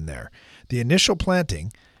bean in there. The initial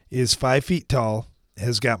planting is 5 feet tall,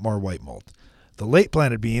 has got more white mold. The late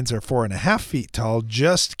planted beans are 4.5 feet tall,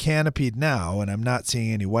 just canopied now, and I'm not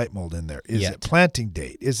seeing any white mold in there. Is it planting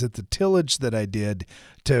date? Is it the tillage that I did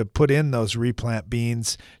to put in those replant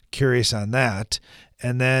beans? Curious on that.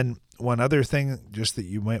 And then one other thing just that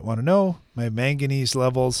you might want to know, my manganese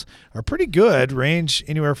levels are pretty good, range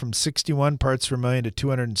anywhere from 61 parts per million to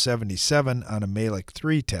 277 on a Mehlich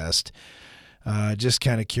 3 test. Just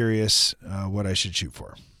kind of curious what I should shoot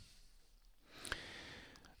for.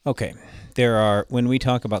 Okay, when we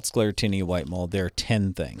talk about Sclerotinia white mold, there are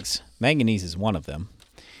 10 things. Manganese is one of them,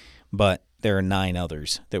 but there are 9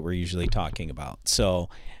 others that we're usually talking about. So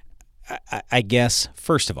I guess,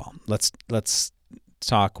 first of all, let's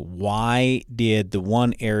talk, why did the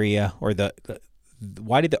one area, or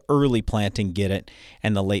why did the early planting get it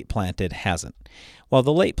and the late planted hasn't? Well,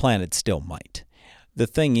 the late planted still might. The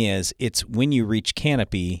thing is, it's when you reach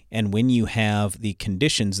canopy and when you have the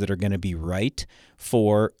conditions that are going to be right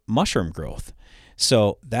for mushroom growth.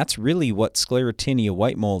 So that's really what Sclerotinia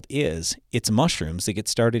white mold is. It's mushrooms that get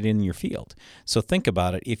started in your field. So think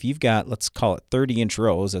about it. If you've got, let's call it 30-inch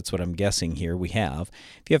rows, that's what I'm guessing here we have.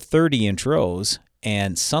 If you have 30-inch rows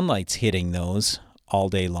and sunlight's hitting those all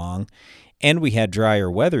day long, and we had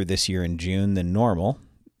drier weather this year in June than normal,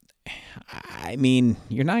 I mean,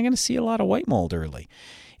 you're not going to see a lot of white mold early.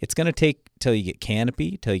 It's going to take till you get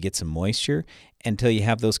canopy, till you get some moisture, until you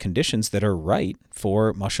have those conditions that are right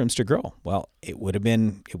for mushrooms to grow. Well, it would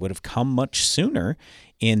have come much sooner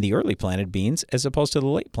in the early planted beans as opposed to the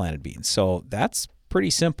late planted beans. So that's pretty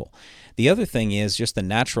simple. The other thing is just the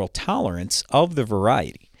natural tolerance of the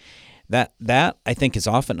variety. That I think is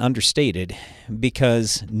often understated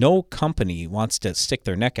because no company wants to stick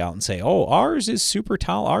their neck out and say, "Oh, our bean's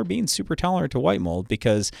super tolerant to white mold,"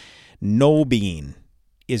 because no bean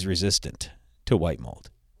is resistant to white mold.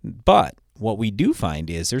 But what we do find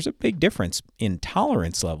is there's a big difference in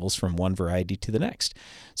tolerance levels from one variety to the next.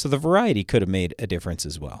 So the variety could have made a difference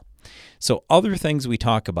as well. So other things we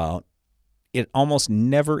talk about, it almost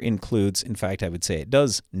never includes, in fact, I would say it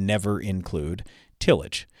does never include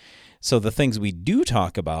tillage. So the things we do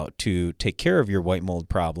talk about to take care of your white mold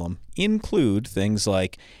problem include things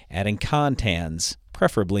like adding contans,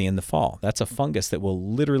 preferably in the fall. That's a fungus that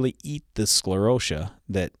will literally eat the sclerotia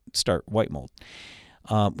that start white mold.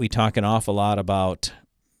 We talk an awful lot about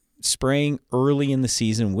spraying early in the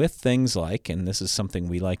season with things like, and this is something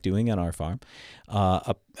we like doing on our farm,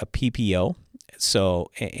 a PPO,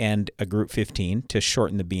 and a Group 15 to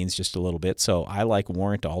shorten the beans just a little bit. So I like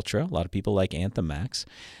Warrant Ultra. A lot of people like Anthem Max.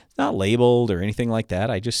 It's not labeled or anything like that.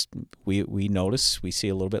 We notice we see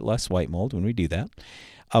a little bit less white mold when we do that.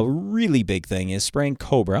 A really big thing is spraying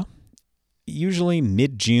Cobra, usually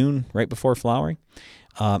mid-June, right before flowering.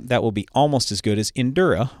 That will be almost as good as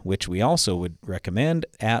Endura, which we also would recommend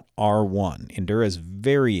at R1. Endura is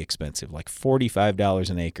very expensive, like $45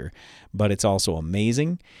 an acre, but it's also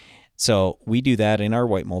amazing. So we do that in our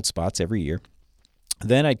white mold spots every year.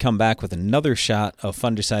 Then I'd come back with another shot of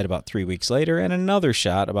fungicide about 3 weeks later and another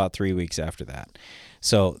shot about 3 weeks after that.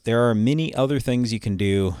 So there are many other things you can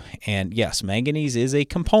do. And yes, manganese is a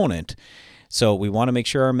component. So we want to make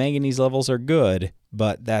sure our manganese levels are good,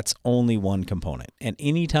 but that's only one component. And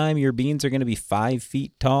anytime your beans are going to be 5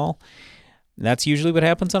 feet tall, that's usually what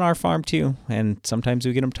happens on our farm too. And sometimes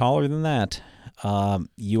we get them taller than that.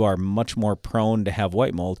 You are much more prone to have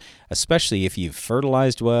white mold, especially if you've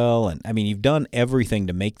fertilized well. And I mean, you've done everything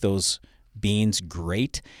to make those beans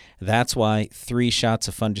great. That's why 3 shots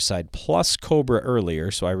of fungicide plus Cobra earlier.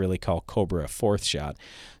 So I really call Cobra a 4th shot.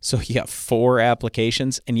 So you have 4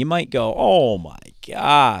 applications and you might go, "Oh my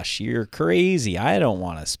gosh, you're crazy. I don't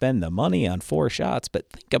want to spend the money on 4 shots." But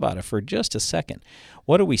think about it for just a second.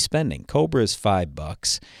 What are we spending? Cobra is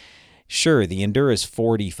 $5. Sure, the Endura is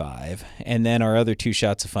 $45, and then our other 2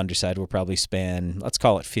 shots of fungicide will probably spend, let's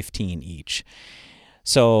call it $15 each.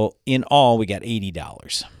 So in all, we got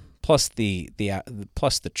 $80 plus the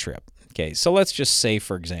trip. Okay, so let's just say,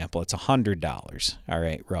 for example, it's $100. All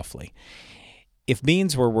right, roughly. If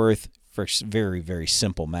beans were worth, for very, very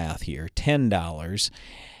simple math here, $10,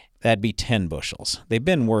 that'd be 10 bushels. They've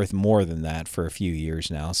been worth more than that for a few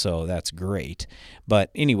years now, so that's great.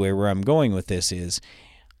 But anyway, where I'm going with this is,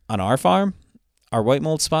 on our farm, our white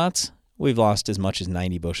mold spots, we've lost as much as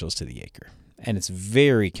 90 bushels to the acre. And it's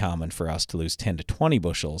very common for us to lose 10 to 20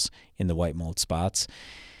 bushels in the white mold spots.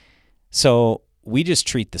 So we just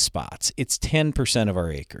treat the spots. It's 10% of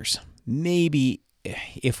our acres. Maybe,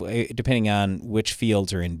 if depending on which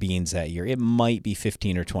fields are in beans that year, it might be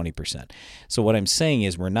 15 or 20%. So what I'm saying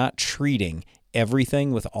is we're not treating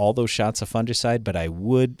everything with all those shots of fungicide, but I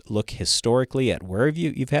would look historically at where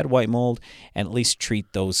you've had white mold and at least treat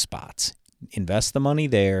those spots. Invest the money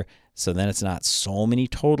there so then it's not so many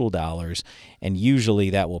total dollars, and usually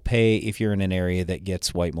that will pay if you're in an area that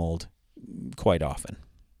gets white mold quite often,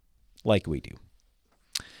 like we do.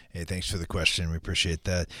 Hey, thanks for the question. We appreciate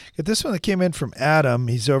that. Got this one that came in from Adam.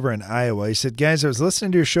 He's over in Iowa. He said, "Guys, I was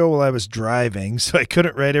listening to your show while I was driving, so I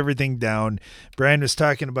couldn't write everything down. Brian was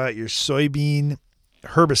talking about your soybean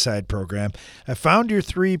herbicide program. I found your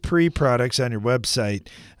 3 pre-products on your website,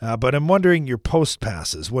 but I'm wondering your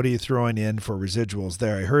post-passes. What are you throwing in for residuals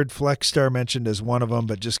there? I heard FlexStar mentioned as one of them,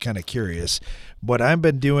 but just kind of curious. What I've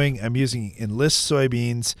been doing, I'm using Enlist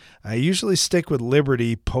soybeans. I usually stick with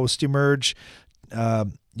Liberty post-emerge,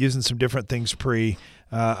 using some different things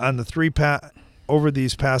on the over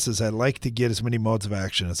these passes. I like to get as many modes of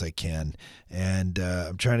action as I can, and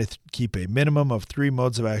I'm trying to keep a minimum of 3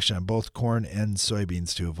 modes of action on both corn and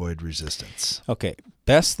soybeans to avoid resistance." Okay,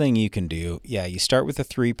 best thing you can do, you start with the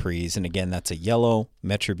 3 Pre's, and again, that's a yellow,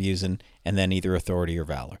 Metribuzin, and then either Authority or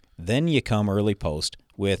Valor. Then you come early post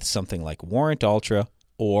with something like Warrant Ultra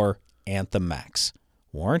or Anthem Max.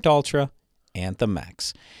 Warrant Ultra, Anthem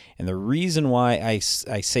Max. And the reason why I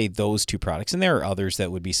say those 2 products, and there are others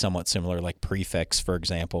that would be somewhat similar, like Prefix, for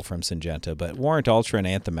example, from Syngenta, but Warrant Ultra and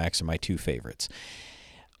Anthem Max are my 2 favorites.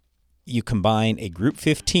 You combine a Group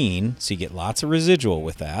 15, so you get lots of residual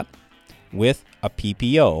with that, with a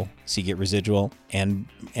PPO, so you get residual and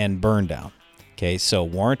burn down. Okay, so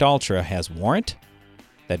Warrant Ultra has Warrant.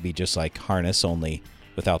 That'd be just like Harness, only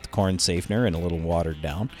without the corn safener and a little watered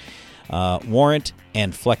down. Warrant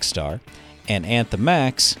and FlexStar. And Anthem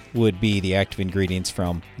Max would be the active ingredients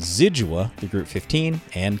from Zidua, the Group 15,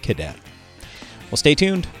 and Cadet. Well, stay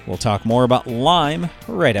tuned. We'll talk more about lime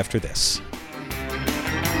right after this.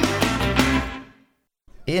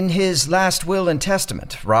 In his last will and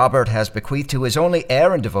testament, Robert has bequeathed to his only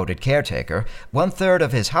heir and devoted caretaker 1/3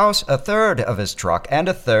 of his house, 1/3 of his truck, and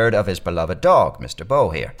 1/3 of his beloved dog, Mr.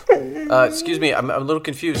 Bo here. Excuse me, I'm a little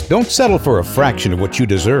confused. Don't settle for a fraction of what you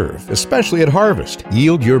deserve, especially at harvest.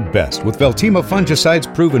 Yield your best with Veltima fungicide's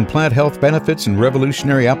proven plant health benefits and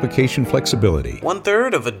revolutionary application flexibility.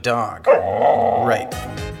 1/3 of a dog. Right.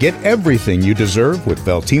 Get everything you deserve with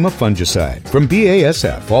Veltima fungicide. From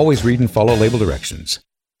BASF, always read and follow label directions.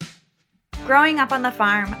 Growing up on the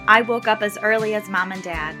farm, I woke up as early as Mom and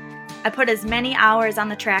Dad. I put as many hours on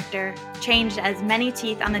the tractor, changed as many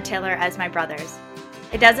teeth on the tiller as my brothers.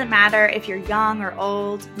 It doesn't matter if you're young or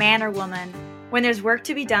old, man or woman. When there's work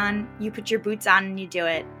to be done, you put your boots on and you do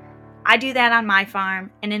it. I do that on my farm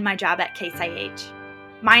and in my job at Case IH.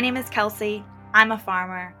 My name is Kelsey, I'm a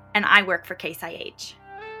farmer, and I work for Case IH.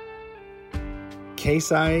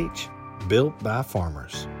 Case IH, built by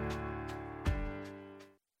farmers.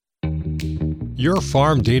 Your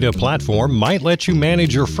farm data platform might let you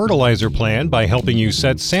manage your fertilizer plan by helping you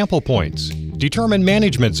set sample points, determine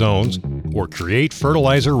management zones, or create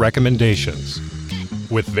fertilizer recommendations.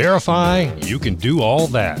 With Verify, you can do all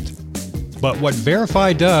that. But what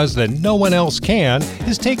Verify does that no one else can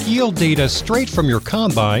is take yield data straight from your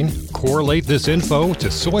combine, correlate this info to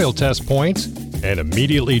soil test points, and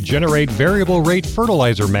immediately generate variable rate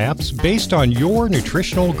fertilizer maps based on your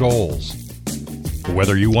nutritional goals.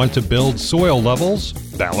 Whether you want to build soil levels,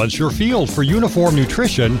 balance your field for uniform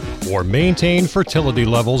nutrition, or maintain fertility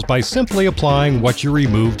levels by simply applying what you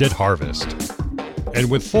removed at harvest. And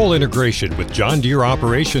with full integration with John Deere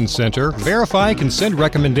Operations Center, Verify can send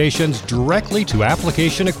recommendations directly to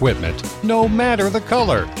application equipment, no matter the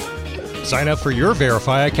color. Sign up for your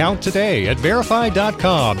Verify account today at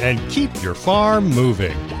verify.com and keep your farm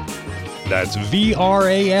moving. That's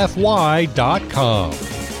VRAFY.com.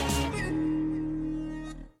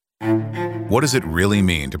 What does it really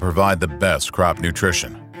mean to provide the best crop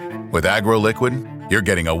nutrition? With AgroLiquid, you're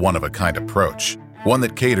getting a one-of-a-kind approach, one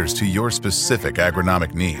that caters to your specific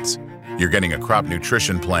agronomic needs. You're getting a crop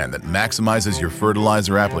nutrition plan that maximizes your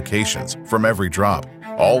fertilizer applications from every drop,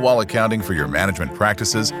 all while accounting for your management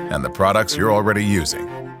practices and the products you're already using.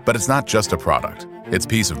 But it's not just a product. It's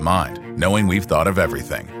peace of mind, knowing we've thought of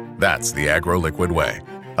everything. That's the AgroLiquid way.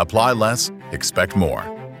 Apply less, expect more.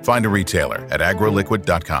 Find a retailer at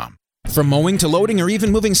agroliquid.com. From mowing to loading or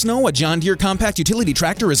even moving snow, a John Deere compact utility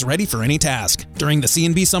tractor is ready for any task. During the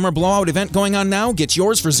C&B Summer Blowout event going on now, get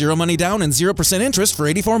yours for 0 money down and 0% interest for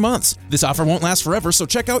 84 months. This offer won't last forever, so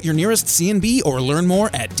check out your nearest C&B or learn more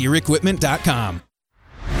at DeereEquipment.com.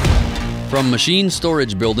 From machine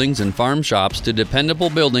storage buildings and farm shops to dependable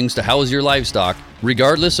buildings to house your livestock,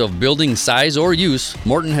 regardless of building size or use,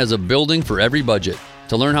 Morton has a building for every budget.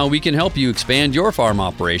 To learn how we can help you expand your farm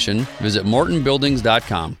operation, visit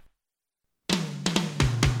mortonbuildings.com.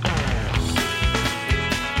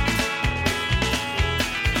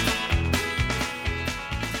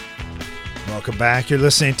 Welcome back. You're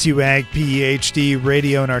listening to Ag PhD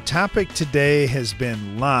Radio, and our topic today has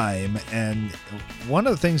been lime. And one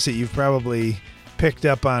of the things that you've probably picked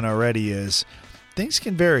up on already is things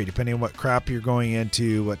can vary depending on what crop you're going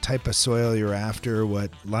into, what type of soil you're after,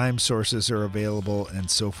 what lime sources are available,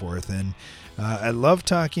 and so forth. And I love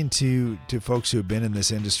talking to folks who have been in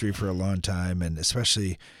this industry for a long time, and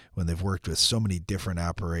especially when they've worked with so many different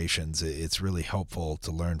operations. It's really helpful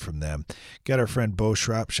to learn from them. Got our friend Bo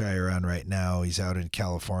Shropshire on right now. He's out in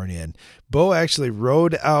California, and Bo actually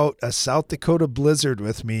rode out a South Dakota blizzard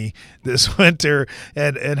with me this winter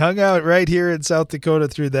and hung out right here in South Dakota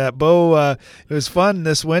through that. Bo, it was fun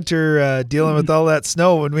this winter dealing with all that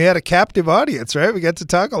snow, and we had a captive audience, right? We got to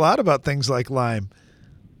talk a lot about things like lime.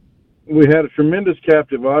 We had a tremendous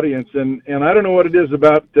captive audience, and I don't know what it is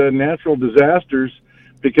about natural disasters,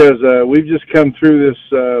 because we've just come through this,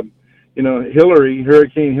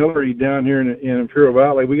 Hurricane Hillary down here in Imperial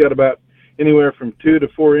Valley. We got about anywhere from 2 to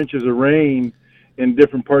 4 inches of rain in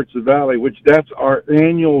different parts of the valley, which that's our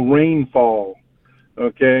annual rainfall.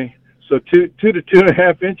 Okay, so 2 to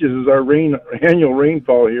 2.5 inches is our annual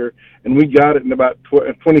rainfall here, and we got it in about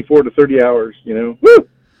 24 to 30 hours. Woo!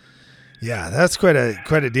 Yeah, that's quite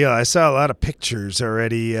a deal. I saw a lot of pictures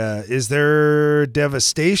already. Is there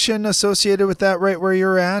devastation associated with that right where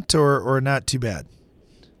you're at, or not too bad?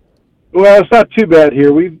 Well, it's not too bad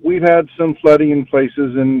here. We've had some flooding in places,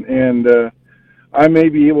 and I may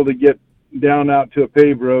be able to get down out to a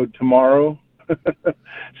paved road tomorrow.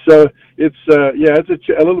 So it's a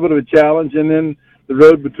little bit of a challenge. And then the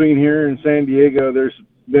road between here and San Diego, there's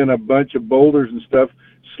been a bunch of boulders and stuff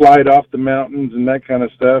slide off the mountains and that kind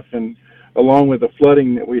of stuff, and along with the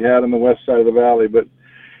flooding that we had on the west side of the valley. But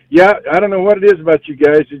yeah, I don't know what it is about you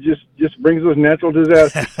guys. It just brings those natural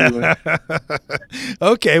disasters.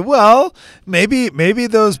 Okay, well, maybe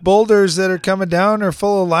those boulders that are coming down are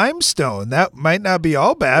full of limestone. That might not be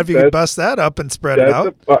all bad if you could bust that up and spread it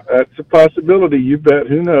out. That's a possibility. You bet.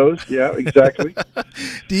 Who knows? Yeah, exactly.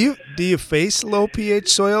 Do you face low pH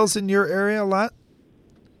soils in your area a lot?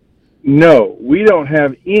 No, we don't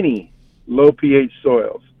have any low pH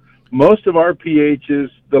soils. Most of our pHs,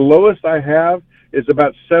 the lowest I have is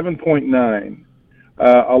about 7.9.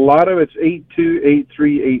 A lot of it's 8.2,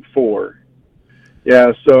 8.3, 8.4.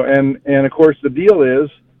 Yeah, so, and of course the deal is,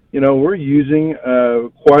 we're using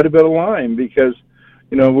quite a bit of lime because,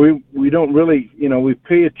 we don't really, we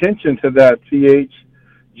pay attention to that pH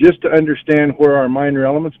just to understand where our minor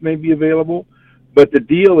elements may be available. But the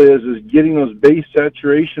deal is getting those base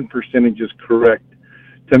saturation percentages correct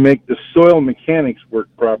to make the soil mechanics work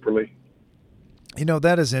properly.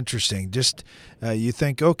 That is interesting. Just you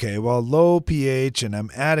think, okay, well, low pH and I'm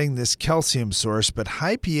adding this calcium source, but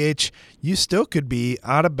high pH, you still could be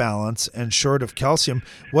out of balance and short of calcium.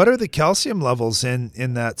 What are the calcium levels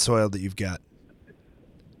in that soil that you've got?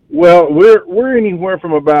 Well, we're anywhere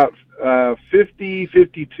from about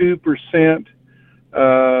 52%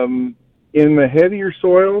 in the heavier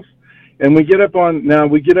soils, and we get up on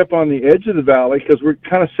the edge of the valley because we're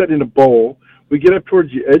kind of set in a bowl. We get up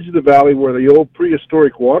towards the edge of the valley where the old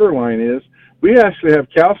prehistoric water line is. We actually have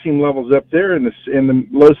calcium levels up there in the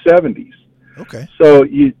low 70s. Okay. So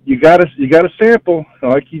you gotta sample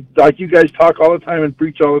like you guys talk all the time and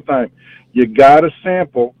preach all the time. You gotta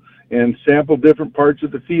sample different parts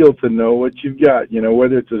of the field to know what you've got.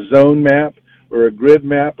 Whether it's a zone map or a grid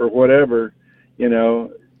map or whatever.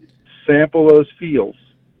 Sample those fields.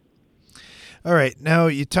 All right. Now,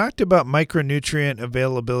 you talked about micronutrient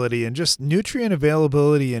availability and just nutrient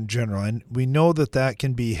availability in general. And we know that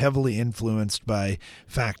can be heavily influenced by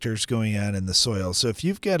factors going on in the soil. So if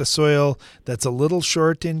you've got a soil that's a little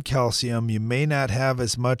short in calcium, you may not have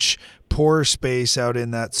as much pore space out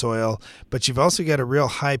in that soil, but you've also got a real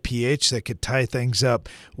high pH that could tie things up.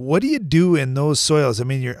 What do you do in those soils? I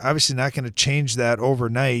mean, you're obviously not going to change that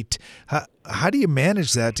overnight. How do you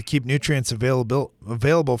manage that to keep nutrients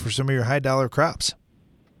available for some of your high dollar crops?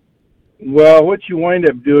 Well, what you wind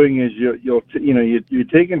up doing is you're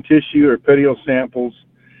taking tissue or petiole samples,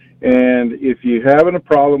 and if you're having a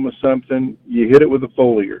problem with something, you hit it with a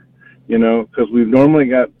foliar, because we've normally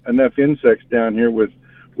got enough insects down here with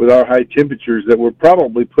our high temperatures that we're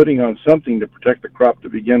probably putting on something to protect the crop to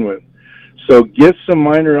begin with. So get some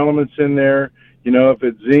minor elements in there, if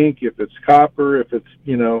it's zinc, if it's copper, if it's,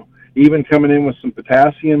 even coming in with some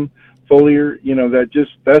potassium foliar,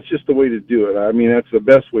 that's just the way to do it. I mean, that's the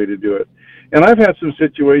best way to do it. And I've had some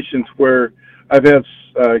situations where I've had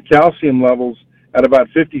calcium levels at about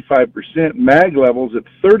 55%, mag levels at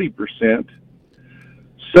 30%,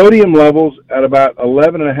 sodium levels at about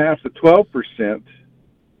 11.5 to 12%,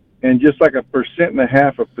 and just like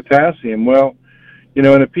 1.5% of potassium. Well, and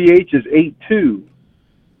a pH is 8.2,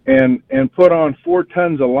 and put on 4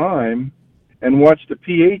 tons of lime, and watch the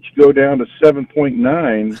pH go down to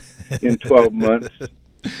 7.9 in 12 months.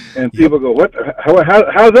 And people go, what?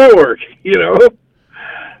 How's that work?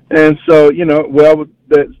 And so,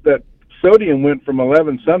 that sodium went from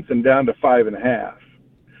 11 something down to 5.5.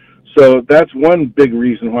 So that's one big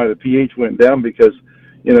reason why the pH went down, because,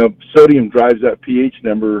 sodium drives that pH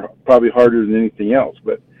number probably harder than anything else.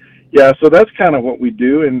 But yeah, so that's kind of what we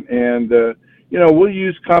do. And we'll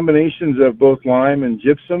use combinations of both lime and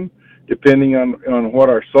gypsum, depending on what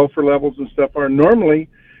our sulfur levels and stuff are. Normally,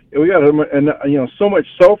 we got so much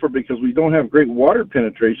sulfur because we don't have great water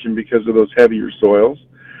penetration because of those heavier soils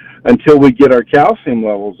until we get our calcium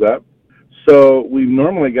levels up. So we've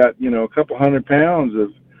normally got a couple 100 pounds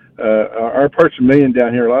our parts per million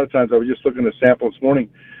down here, a lot of times, I was just looking at a sample this morning,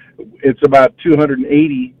 it's about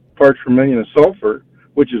 280 parts per million of sulfur,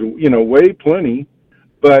 which is, way plenty,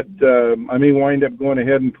 but I may wind up going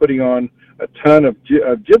ahead and putting on a ton of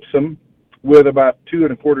gypsum with about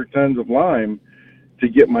 2.25 tons of lime to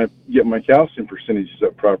get my calcium percentages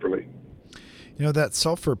up properly. That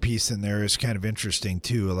sulfur piece in there is kind of interesting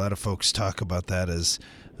too. A lot of folks talk about that as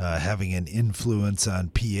having an influence on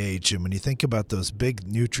pH. And when you think about those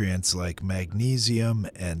big nutrients like magnesium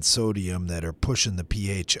and sodium that are pushing the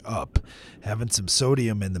pH up, having some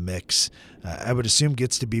sodium in the mix, I would assume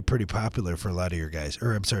gets to be pretty popular for a lot of your guys.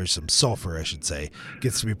 Or I'm sorry, some sulfur, I should say,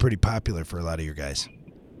 gets to be pretty popular for a lot of your guys.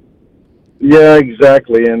 Yeah,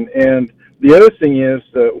 exactly. And the other thing is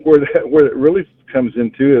where it really comes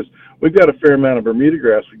into is we've got a fair amount of Bermuda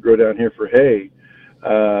grass we grow down here for hay,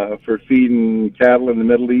 for feeding cattle in the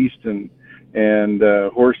Middle East and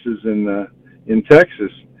horses in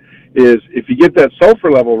Texas. Is if you get that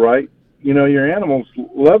sulfur level right, your animals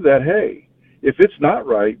love that hay. If it's not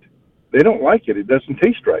right, they don't like it. It doesn't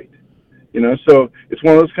taste right. So it's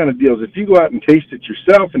one of those kind of deals. If you go out and taste it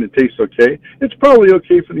yourself and it tastes okay, it's probably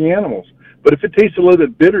okay for the animals. But if it tastes a little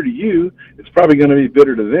bit bitter to you, it's probably going to be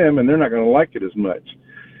bitter to them, and they're not going to like it as much.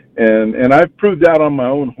 And I've proved out on my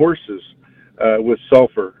own horses with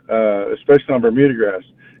sulfur, especially on Bermuda grass.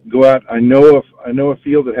 Go out. I know a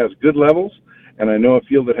field that has good levels, and I know a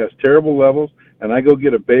field that has terrible levels, and I go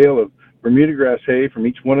get a bale of Bermuda grass hay from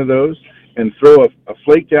each one of those, and throw a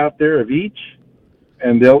flake out there of each,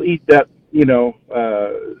 and they'll eat that.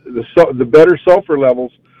 The better sulfur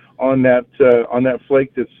levels on that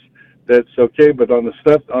flake that's okay, but on the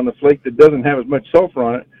flake that doesn't have as much sulfur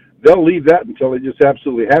on it, they'll leave that until they just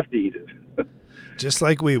absolutely have to eat it. Just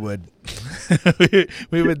like we would.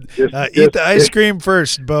 we would eat the ice cream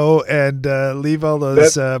first, Bo, and leave all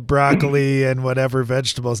those broccoli and whatever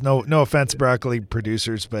vegetables. No offense, broccoli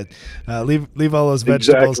producers, but leave all those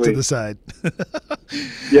vegetables to the side.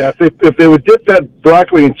 Yeah, if they would dip that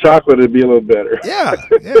broccoli in chocolate, it'd be a little better.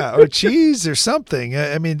 Yeah, or cheese or something.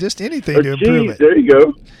 I mean, just anything to improve it. There you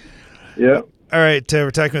go. Yeah. All right,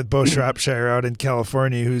 we're talking with Bo Shropshire out in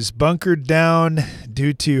California, who's bunkered down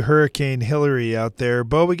due to Hurricane Hillary out there.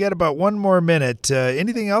 Bo, we got about one more minute.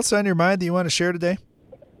 Anything else on your mind that you want to share today?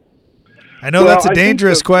 I know that's a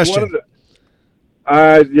dangerous question.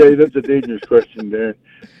 Yeah, that's a dangerous question, Darren.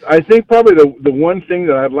 I think probably the one thing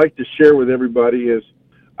that I'd like to share with everybody is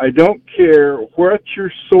I don't care what your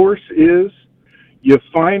source is. You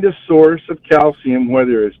find a source of calcium,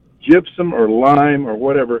 whether it's gypsum or lime or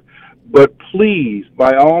whatever, but please,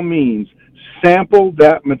 by all means, sample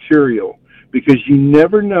that material, because you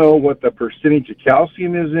never know what the percentage of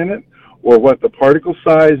calcium is in it or what the particle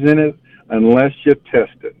size in it unless you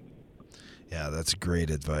test it. Yeah, that's great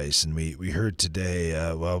advice. And we heard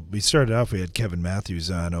today, we started off, we had Kevin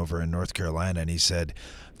Matthews on over in North Carolina, and he said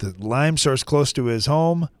the lime source close to his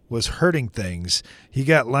home was hurting things. He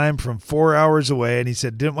got lime from 4 hours away, and he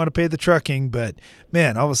said didn't want to pay the trucking, but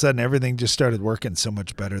man, all of a sudden everything just started working so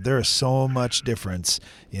much better. There is so much difference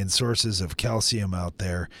in sources of calcium out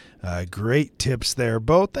there. Great tips there,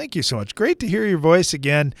 Bo. Thank you so much. Great to hear your voice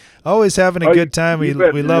again. Always having a good time. We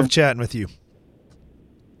love chatting with you.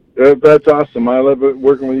 That's awesome. I love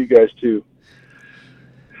working with you guys too.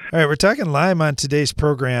 All right, we're talking lime on today's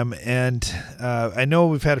program, and I know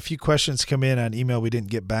we've had a few questions come in on email we didn't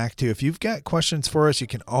get back to. If you've got questions for us, you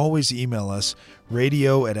can always email us,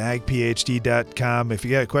 radio@agphd.com. If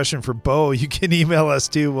you got a question for Bo, you can email us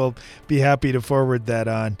too. We'll be happy to forward that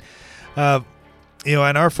on. On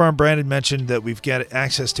our farm, Brandon mentioned that we've got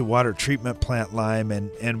access to water treatment plant lime,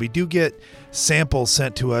 and we do get samples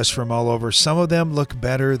sent to us from all over. Some of them look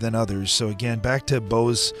better than others. So again, back to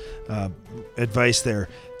Bo's advice there.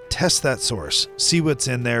 Test that source, see what's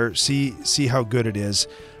in there, see how good it is.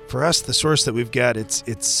 For us, the source that we've got,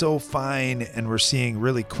 it's so fine, and we're seeing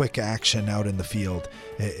really quick action out in the field.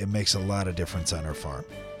 It makes a lot of difference on our farm.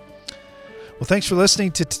 Well, thanks for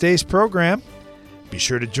listening to today's program. Be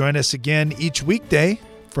sure to join us again each weekday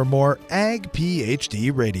for more Ag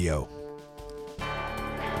PhD Radio.